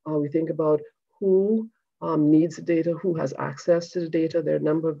 we think about who needs the data, who has access to the data. There are a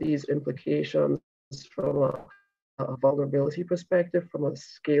number of these implications from a a vulnerability perspective, from a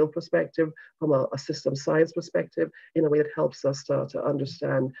scale perspective, from a system science perspective, in a way that helps us to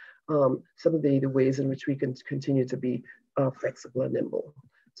understand some of the ways in which we can continue to be flexible and nimble.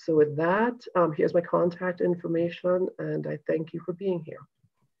 So with that, here's my contact information, and I thank you for being here.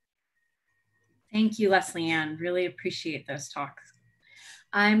 Thank you, Leslie Ann. Really appreciate those talks.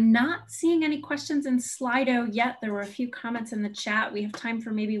 I'm not seeing any questions in Slido yet. There were a few comments in the chat. We have time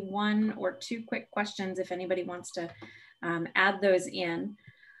for maybe 1 or 2 quick questions if anybody wants to add those in.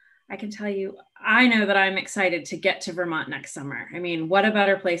 I can tell you, I know that I'm excited to get to Vermont next summer. I mean, what a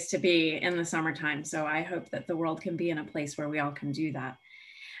better place to be in the summertime. So I hope that the world can be in a place where we all can do that.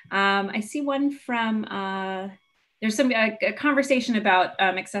 I see one from, there's a conversation about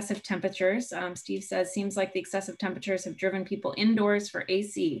excessive temperatures. Steve says, seems like the excessive temperatures have driven people indoors for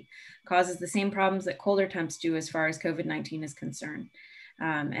AC, causes the same problems that colder temps do as far as COVID-19 is concerned.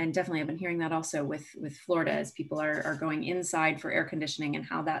 And definitely I've been hearing that also with Florida as people are going inside for air conditioning and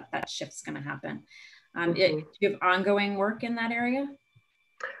how that shift's gonna happen. Do you have ongoing work in that area?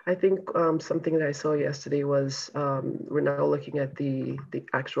 I think something that I saw yesterday was we're now looking at the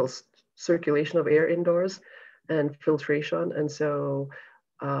actual circulation of air indoors and filtration. And so,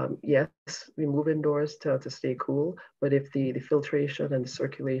 yes, we move indoors to stay cool, but if the filtration and the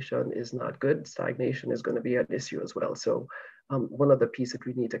circulation is not good, stagnation is going to be an issue as well. So one of the pieces that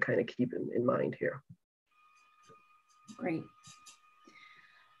we need to kind of keep in mind here. Great.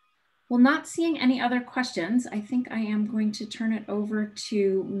 Well, not seeing any other questions, I think I am going to turn it over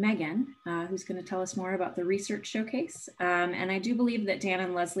to Megan, who's going to tell us more about the research showcase. And I do believe that Dan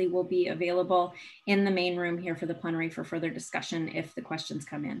and Leslie will be available in the main room here for the plenary for further discussion if the questions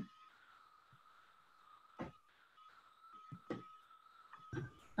come in.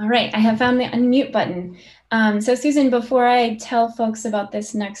 All right, I have found the unmute button. So Susan, before I tell folks about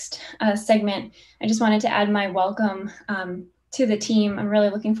this next segment, I just wanted to add my welcome to the team. I'm really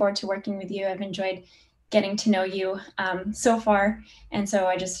looking forward to working with you. I've enjoyed getting to know you so far. And so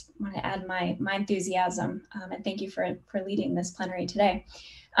I just want to add my enthusiasm and thank you for leading this plenary today.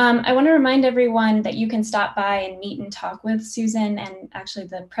 I want to remind everyone that you can stop by and meet and talk with Susan and actually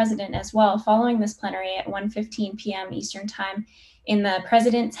the president as well following this plenary at 1:15 p.m. Eastern Time in the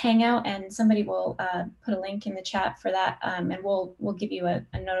President's Hangout, and somebody will put a link in the chat for that, and we'll give you a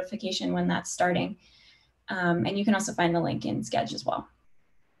notification when that's starting. And you can also find the link in Sketch as well.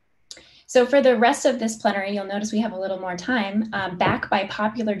 So for the rest of this plenary, you'll notice we have a little more time. Back by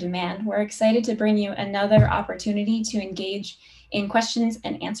popular demand, we're excited to bring you another opportunity to engage in questions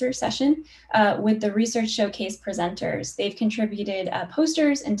and answer session with the Research Showcase presenters. They've contributed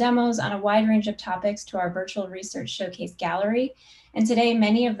posters and demos on a wide range of topics to our virtual Research Showcase gallery. And today,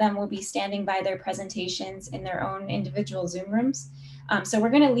 many of them will be standing by their presentations in their own individual Zoom rooms. So we're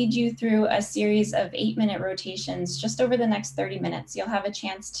going to lead you through a series of 8-minute rotations just over the next 30 minutes. You'll have a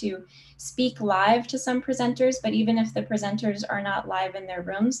chance to speak live to some presenters, but even if the presenters are not live in their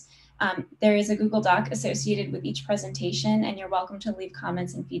rooms, there is a Google Doc associated with each presentation, and you're welcome to leave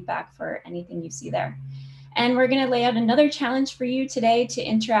comments and feedback for anything you see there. And we're going to lay out another challenge for you today to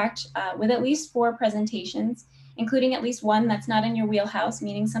interact with at least 4 presentations, including at least one that's not in your wheelhouse,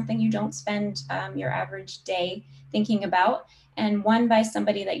 meaning something you don't spend your average day thinking about, and one by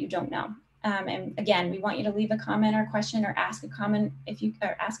somebody that you don't know. And again, we want you to leave a comment or question or ask a comment if you,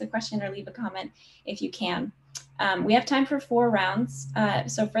 or ask a question or leave a comment if you can. We have time for 4 rounds.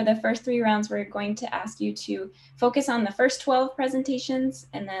 So for the first 3 rounds, we're going to ask you to focus on the first 12 presentations,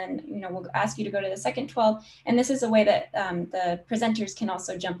 and then we'll ask you to go to the second 12. And this is a way that the presenters can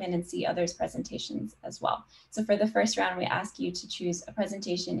also jump in and see others' presentations as well. So for the first round, we ask you to choose a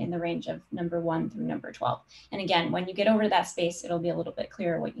presentation in the range of number 1 through number 12. And again, when you get over that space, it'll be a little bit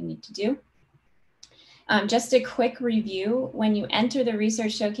clearer what you need to do. Just a quick review, when you enter the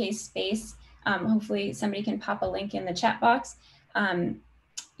Research Showcase space, hopefully somebody can pop a link in the chat box.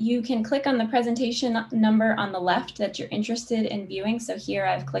 You can click on the presentation number on the left that you're interested in viewing. So here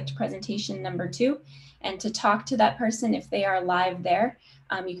I've clicked presentation number 2, and to talk to that person, if they are live there,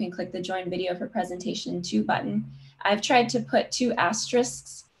 you can click the join video for presentation 2 button. I've tried to put 2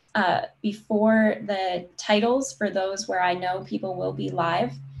 asterisks before the titles for those where I know people will be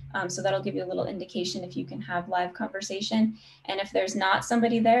live. So that'll give you a little indication if you can have live conversation. And if there's not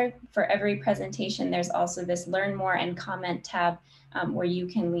somebody there, for every presentation, there's also this Learn More and Comment tab where you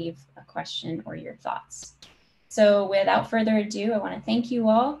can leave a question or your thoughts. So without further ado, I want to thank you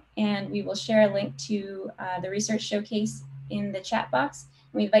all, and we will share a link to the Research Showcase in the chat box.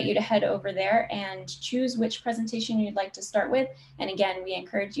 We invite you to head over there and choose which presentation you'd like to start with. And again, we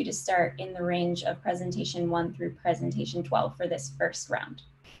encourage you to start in the range of presentation 1 through presentation 12 for this first round.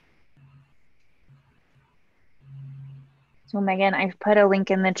 So Megan, I've put a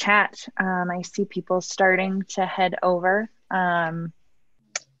link in the chat. I see people starting to head over. And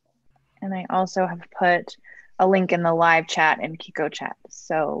I also have put a link in the live chat and Kiko chat.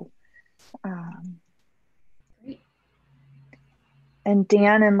 So, and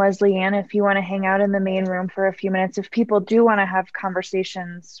Dan and Leslie Ann, if you want to hang out in the main room for a few minutes, if people do want to have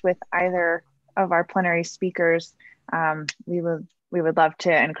conversations with either of our plenary speakers, we would love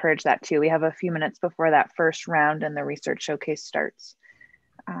to encourage that too. We have a few minutes before that first round and the research showcase starts.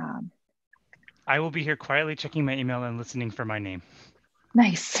 I will be here quietly checking my email and listening for my name.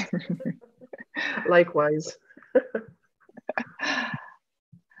 Nice. Likewise.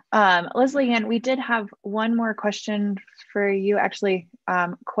 Leslie Ann, we did have one more question for you. Actually,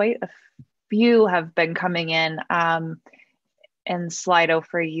 quite a few have been coming in Slido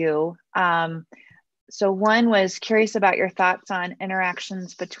for you. So one was curious about your thoughts on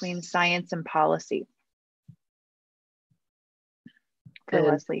interactions between science and policy. For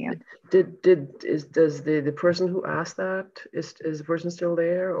Leslie Ann. Does the person who asked that, is the person still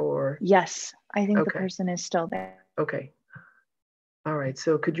there, or? Yes, I think the person is still there. Okay. All right,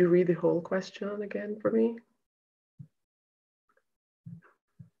 so could you read the whole question again for me?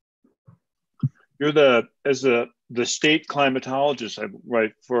 You're as the state climatologist,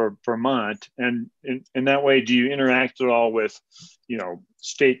 right, for Vermont, and in that way, do you interact at all with,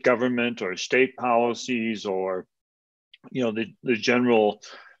 state government or state policies, or, the general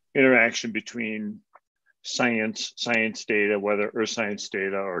interaction between science data, whether earth science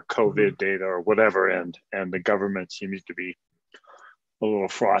data or COVID data or whatever, and the government seems to be a little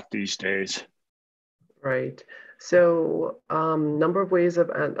fraught these days? Right. So number of ways of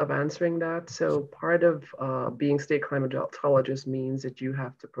answering that. So part of being state climatologist means that you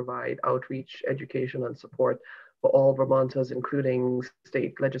have to provide outreach, education, and support for all Vermonters, including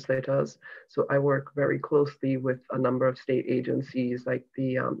state legislators. So I work very closely with a number of state agencies like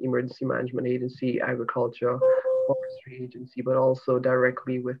the Emergency Management Agency, Agriculture, Forestry Agency, but also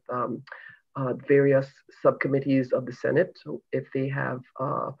directly with various subcommittees of the Senate. So if they have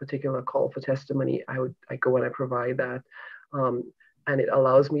a particular call for testimony, I go and I provide that. And it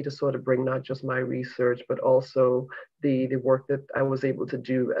allows me to sort of bring not just my research, but also the work that I was able to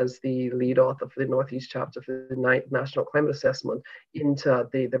do as the lead author for the Northeast chapter for the National Climate Assessment into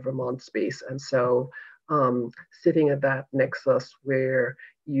the Vermont space. And so sitting at that nexus where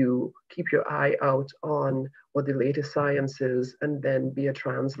you keep your eye out on what the latest science is, and then be a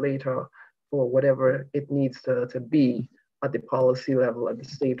translator for whatever it needs to be at the policy level, at the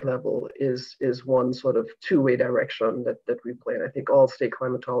state level, is one sort of two-way direction that we play. And I think all state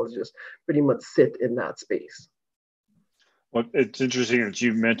climatologists pretty much sit in that space. Well, it's interesting that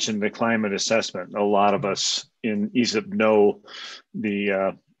you mentioned the climate assessment. A lot of us in ESIP know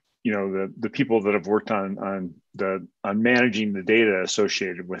the people that have worked on managing the data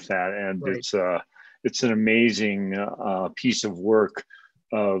associated with that, and right. It's an amazing piece of work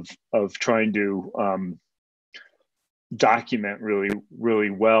of trying to document really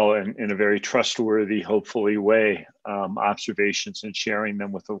well and in a very trustworthy, hopefully way, observations, and sharing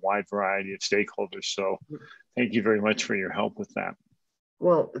them with a wide variety of stakeholders. So thank you very much for your help with that.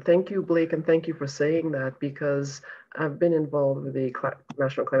 Well, thank you, Blake, and thank you for saying that, because I've been involved with the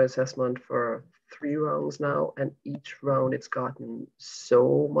National Climate Assessment for 3 rounds now, and each round it's gotten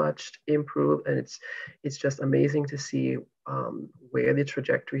so much improved, and it's just amazing to see where the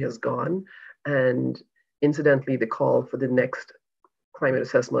trajectory has gone. And incidentally, the call for the next climate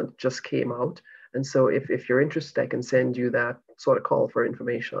assessment just came out. And so if you're interested, I can send you that sort of call for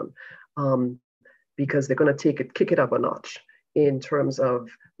information, because they're going to kick it up a notch in terms of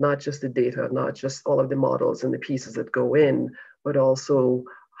not just the data, not just all of the models and the pieces that go in, but also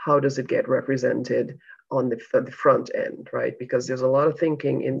how does it get represented on the front end, right? Because there's a lot of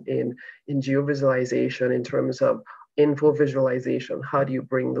thinking in geovisualization in terms of info visualization. How do you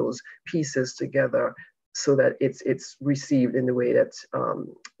bring those pieces together so that it's received in the way that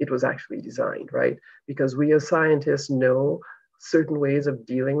it was actually designed, right? Because we as scientists know certain ways of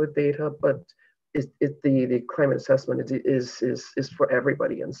dealing with data, but the climate assessment is for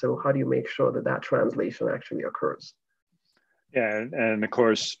everybody. And so how do you make sure that translation actually occurs? Yeah, and of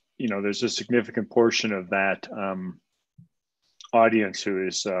course, there's a significant portion of that audience who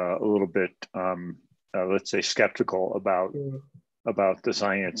is a little bit, let's say, skeptical about the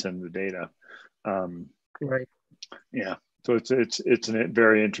science and the data. Right. Yeah. So it's a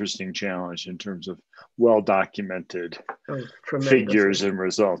very interesting challenge in terms of well-documented figures and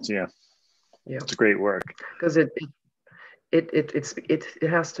results. Yeah. Yeah. It's great work. Because it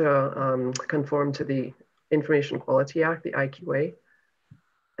has to conform to the Information Quality Act, the IQA.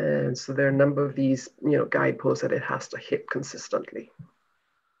 And so there are a number of these, guideposts that it has to hit consistently.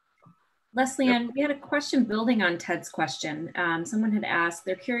 Leslie Ann, we had a question building on Ted's question. Someone had asked,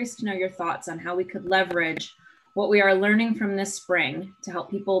 they're curious to know your thoughts on how we could leverage what we are learning from this spring to help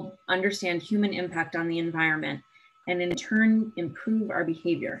people understand human impact on the environment and in turn improve our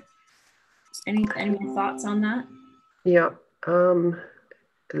behavior. Any more thoughts on that? Yeah, the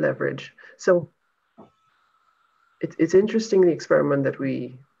leverage. So it's interesting, the experiment that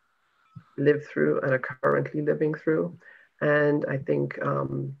we lived through and are currently living through. And I think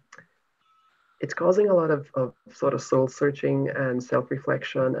it's causing a lot of sort of soul searching and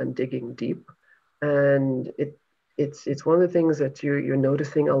self-reflection and digging deep. And it's one of the things that you're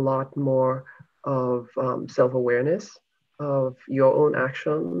noticing a lot more of self-awareness of your own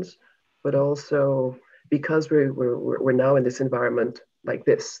actions, but also because we're now in this environment like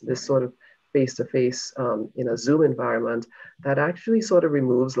this sort of face-to-face in a Zoom environment, that actually sort of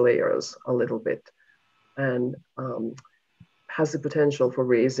removes layers a little bit and has the potential for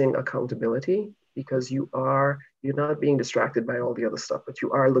raising accountability, because you're not being distracted by all the other stuff, but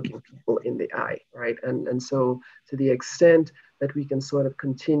you are looking people in the eye, right? And so to the extent that we can sort of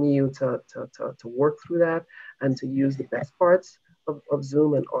continue to work through that and to use the best parts of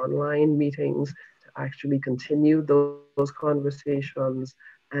Zoom and online meetings to actually continue those conversations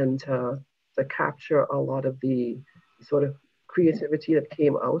and to capture a lot of the sort of creativity that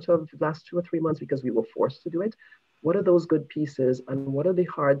came out of the last 2 or 3 months because we were forced to do it. What are those good pieces and what are the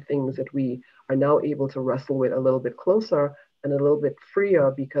hard things that we are now able to wrestle with a little bit closer and a little bit freer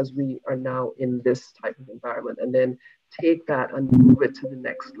because we are now in this type of environment, and then take that and move it to the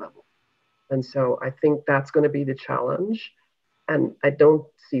next level. And so I think that's going to be the challenge. And I don't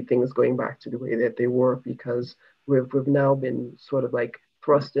see things going back to the way that they were, because we've now been sort of like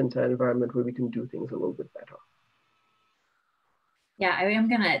thrust into an environment where we can do things a little bit better. Yeah, I am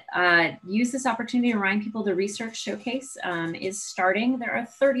going to use this opportunity to remind people the research showcase is starting. There are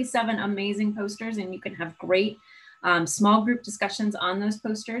 37 amazing posters, and you can have great small group discussions on those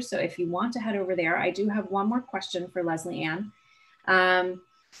posters. So if you want to head over there, I do have one more question for Leslie Ann.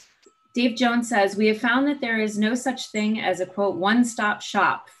 Dave Jones says, we have found that there is no such thing as a quote, one-stop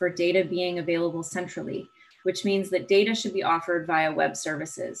shop for data being available centrally, which means that data should be offered via web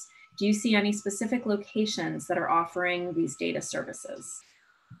services. Do you see any specific locations that are offering these data services?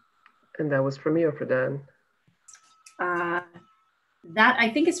 And that was for me or for Dan? That I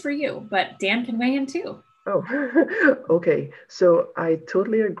think is for you, but Dan can weigh in too. Oh, okay. So I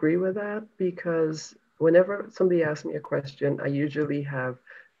totally agree with that, because whenever somebody asks me a question, I usually have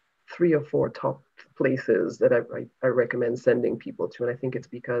 3 or 4 top places that I recommend sending people to. And I think it's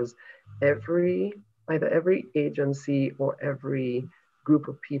because either every agency or every group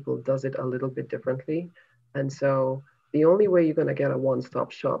of people does it a little bit differently. And so the only way you're going to get a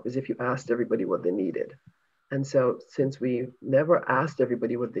one-stop shop is if you asked everybody what they needed. And so since we never asked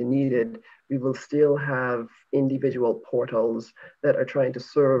everybody what they needed, we will still have individual portals that are trying to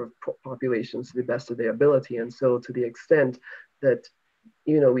serve populations to the best of their ability. And so to the extent that,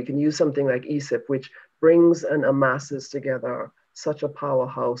 we can use something like ESIP, which brings and amasses together such a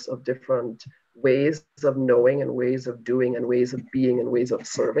powerhouse of different ways of knowing and ways of doing and ways of being and ways of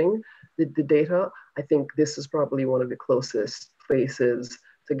serving the data. I think this is probably one of the closest places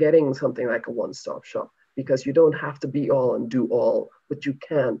to getting something like a one-stop shop, because you don't have to be all and do all, but you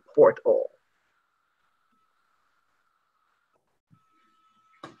can port all.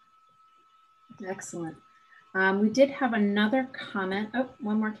 Excellent. We did have another comment. Oh,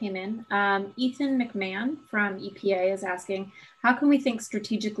 one more came in. Ethan McMahon from EPA is asking, how can we think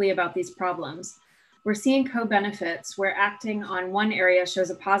strategically about these problems? We're seeing co-benefits where acting on one area shows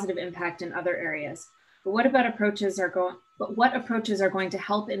a positive impact in other areas. But what approaches are going to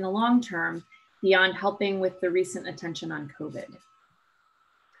help in the long term beyond helping with the recent attention on COVID?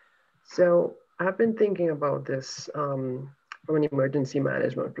 So I've been thinking about this from an emergency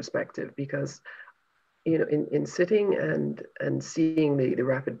management perspective, because in sitting and seeing the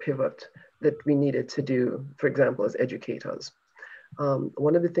rapid pivot that we needed to do, for example, as educators,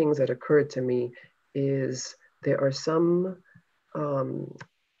 one of the things that occurred to me is there are some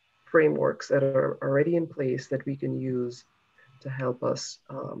frameworks that are already in place that we can use to help us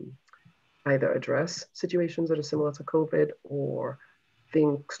either address situations that are similar to COVID or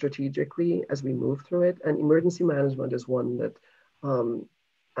think strategically as we move through it. And emergency management is one that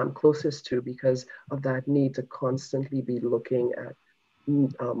I'm closest to because of that need to constantly be looking at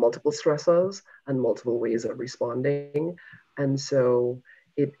multiple stressors and multiple ways of responding. And so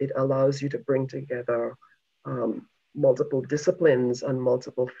it allows you to bring together multiple disciplines and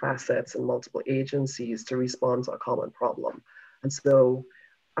multiple facets and multiple agencies to respond to a common problem. And so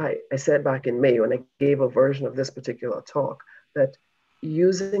I said back in May when I gave a version of this particular talk that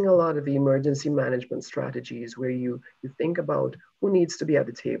using a lot of the emergency management strategies where you think about who needs to be at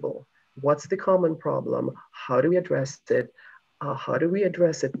the table, what's the common problem, how do we address it, how do we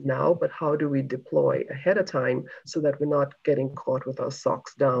address it now, but how do we deploy ahead of time so that we're not getting caught with our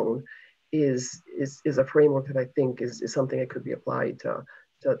socks down is a framework that I think is something that could be applied to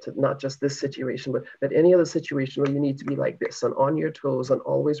not just this situation, but any other situation where you need to be like this and on your toes and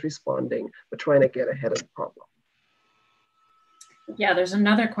always responding, but trying to get ahead of the problem. Yeah, there's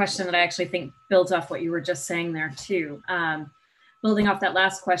another question that I actually think builds off what you were just saying there too. Building off that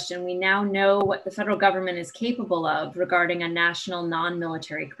last question, we now know what the federal government is capable of regarding a national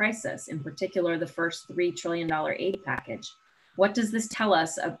non-military crisis, in particular, the first $3 trillion aid package. What does this tell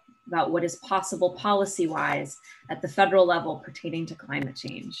us about what is possible policy-wise at the federal level pertaining to climate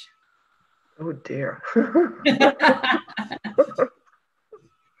change? Oh dear.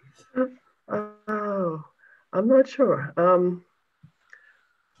 Oh, I'm not sure.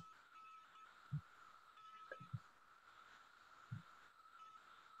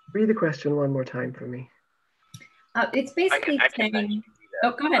 Read the question one more time for me. It's basically saying,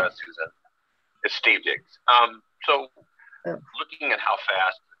 oh, go ahead. Susan, it's Steve Diggs. Looking at how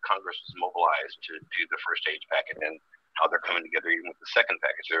fast Congress was mobilized to do the first aid packet and how they're coming together even with the second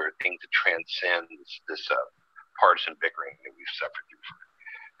package, there are things that transcend this partisan bickering that we've suffered through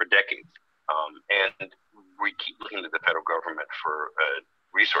for decades. And we keep looking to the federal government for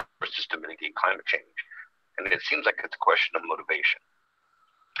resources to mitigate climate change. And it seems like it's a question of motivation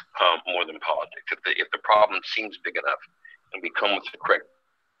more than politics. If the problem seems big enough and we come with the correct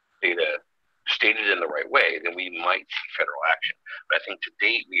data stated in the right way, then we might see federal action. But I think to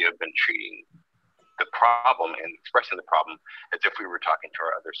date, we have been treating the problem and expressing the problem as if we were talking to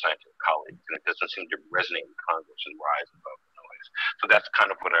our other scientific colleagues, and it doesn't seem to resonate in Congress and rise above the noise. So that's kind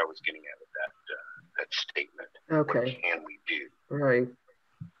of what I was getting at with that statement. Okay. What can we do? Right.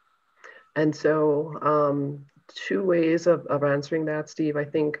 And so two ways of answering that, Steve. I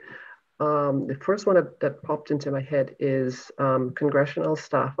think the first one that popped into my head is congressional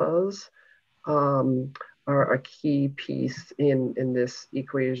staffers are a key piece in this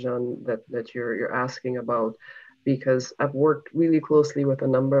equation that you're asking about, because I've worked really closely with a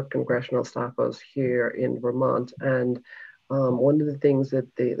number of congressional staffers here in Vermont, and one of the things that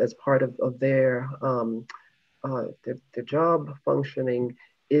that's part of their job functioning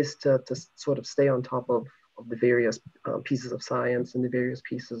is to sort of stay on top of the various pieces of science and the various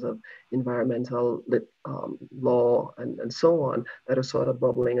pieces of environmental law and so on that are sort of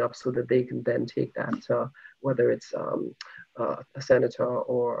bubbling up so that they can then take that to whether it's a senator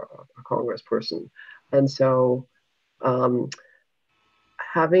or a congressperson. And so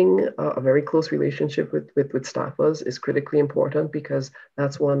having a very close relationship with staffers is critically important, because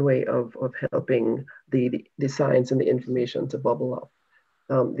that's one way of helping the science and the information to bubble up.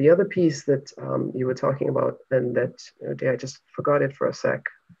 The other piece that you were talking about, and that I just forgot it for a sec.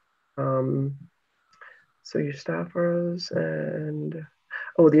 So your staffers and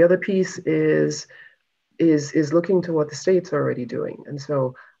the other piece is looking to what the states are already doing. And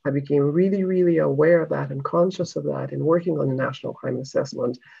so I became really, really aware of that and conscious of that in working on the National Climate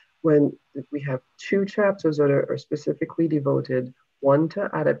Assessment, when we have two chapters that are specifically devoted, one to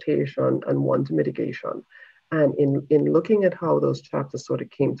adaptation and one to mitigation. And in looking at how those chapters sort of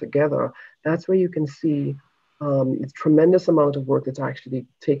came together, that's where you can see a tremendous amount of work that's actually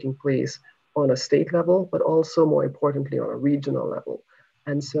taking place on a state level, but also more importantly on a regional level.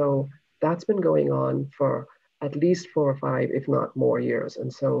 And so that's been going on for at least 4 or 5, if not more years.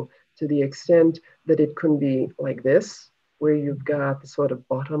 And so to the extent that it can be like this, where you've got the sort of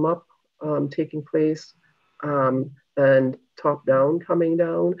bottom up taking place, and top down coming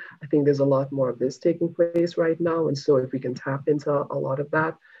down, I think there's a lot more of this taking place right now. And so if we can tap into a lot of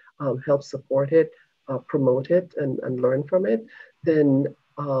that, help support it, promote it, and learn from it, then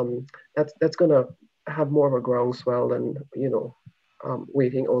that's going to have more of a groundswell than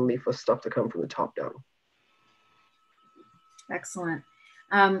waiting only for stuff to come from the top down. Excellent.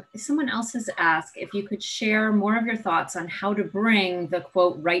 Someone else has asked if you could share more of your thoughts on how to bring the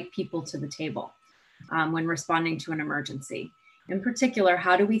quote right people to the table when responding to an emergency. In particular,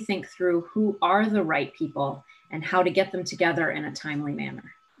 how do we think through who are the right people and how to get them together in a timely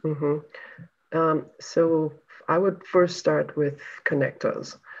manner? Mm-hmm. So I would first start with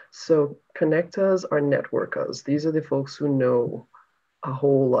connectors. So connectors are networkers. These are the folks who know a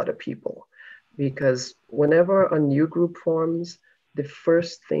whole lot of people, because whenever a new group forms, the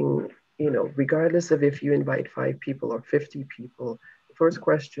first thing, regardless of if you invite 5 people or 50 people, the first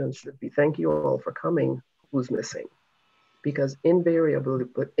question should be, thank you all for coming, who's missing? because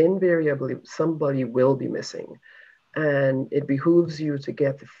invariably somebody will be missing. And it behooves you to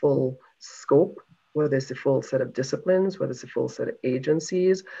get the full scope, whether it's the full set of disciplines, whether it's the full set of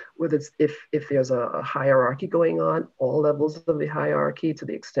agencies, whether it's if there's a hierarchy going on, all levels of the hierarchy to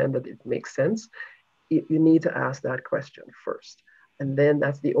the extent that it makes sense, you need to ask that question first. And then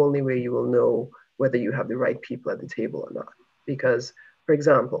that's the only way you will know whether you have the right people at the table or not. Because, for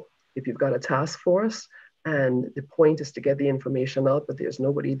example, if you've got a task force and the point is to get the information out, but there's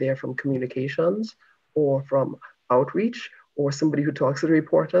nobody there from communications or from outreach or somebody who talks to the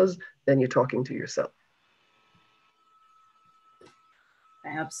reporters, then you're talking to yourself.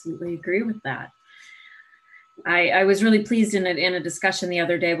 I absolutely agree with that. I was really pleased in a discussion the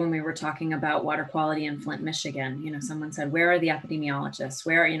other day when we were talking about water quality in Flint, Michigan. You know, someone said, where are the epidemiologists?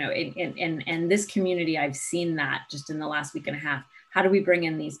 Where, you know, in this community, I've seen that just in the last week and a half. How do we bring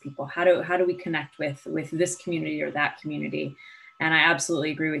in these people? How do we connect with this community or that community? And I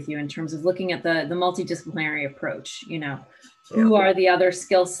absolutely agree with you in terms of looking at the multidisciplinary approach. You know, who are the other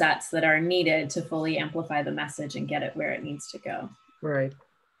skill sets that are needed to fully amplify the message and get it where it needs to go? Right.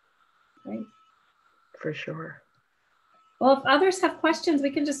 Right. For sure. Well, if others have questions, we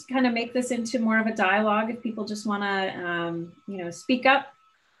can just kind of make this into more of a dialogue. If people just want to, you know, speak up.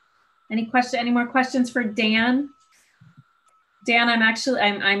 Any more questions for Dan? Dan,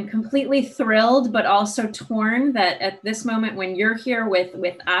 I'm completely thrilled, but also torn that at this moment when you're here with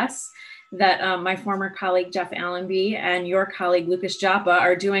us, that my former colleague, Jeff Allenby, and your colleague, Lucas Joppa,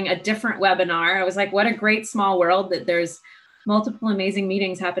 are doing a different webinar. I was like, what a great small world that there's multiple amazing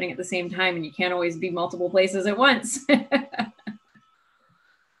meetings happening at the same time, and you can't always be multiple places at once.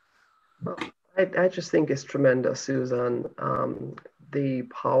 Well, I just think it's tremendous, Susan, the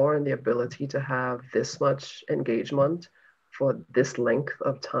power and the ability to have this much engagement for this length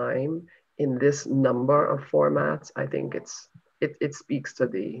of time in this number of formats. I think it speaks to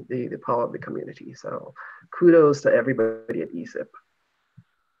the power of the community. So kudos to everybody at ESIP.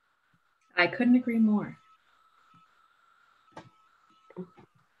 I couldn't agree more.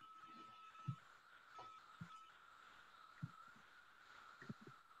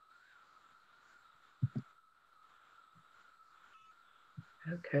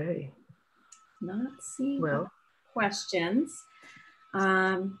 Okay. Not seeing questions. So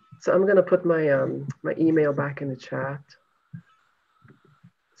I'm going to put my my email back in the chat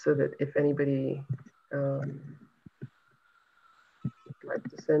so that if anybody would like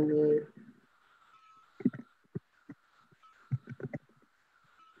to send me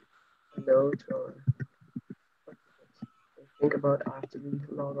a note or think about after we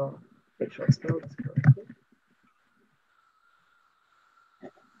log off, make sure I spell this correctly.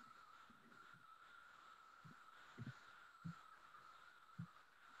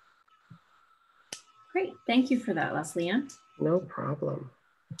 Great, thank you for that, Leslie Ann. No problem.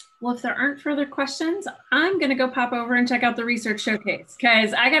 Well, if there aren't further questions, I'm gonna go pop over and check out the research showcase,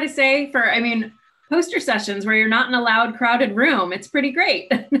 because I gotta say, poster sessions where you're not in a loud, crowded room, it's pretty great.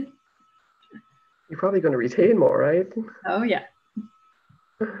 You're probably gonna retain more, right? Oh yeah.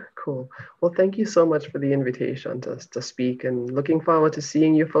 Cool. Well, thank you so much for the invitation to speak, and looking forward to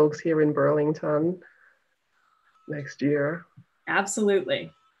seeing you folks here in Burlington next year.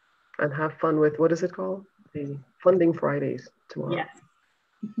 Absolutely. And have fun with, what is it called? The Funding Fridays tomorrow. Yes.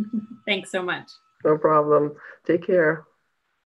 Thanks so much. No problem. Take care.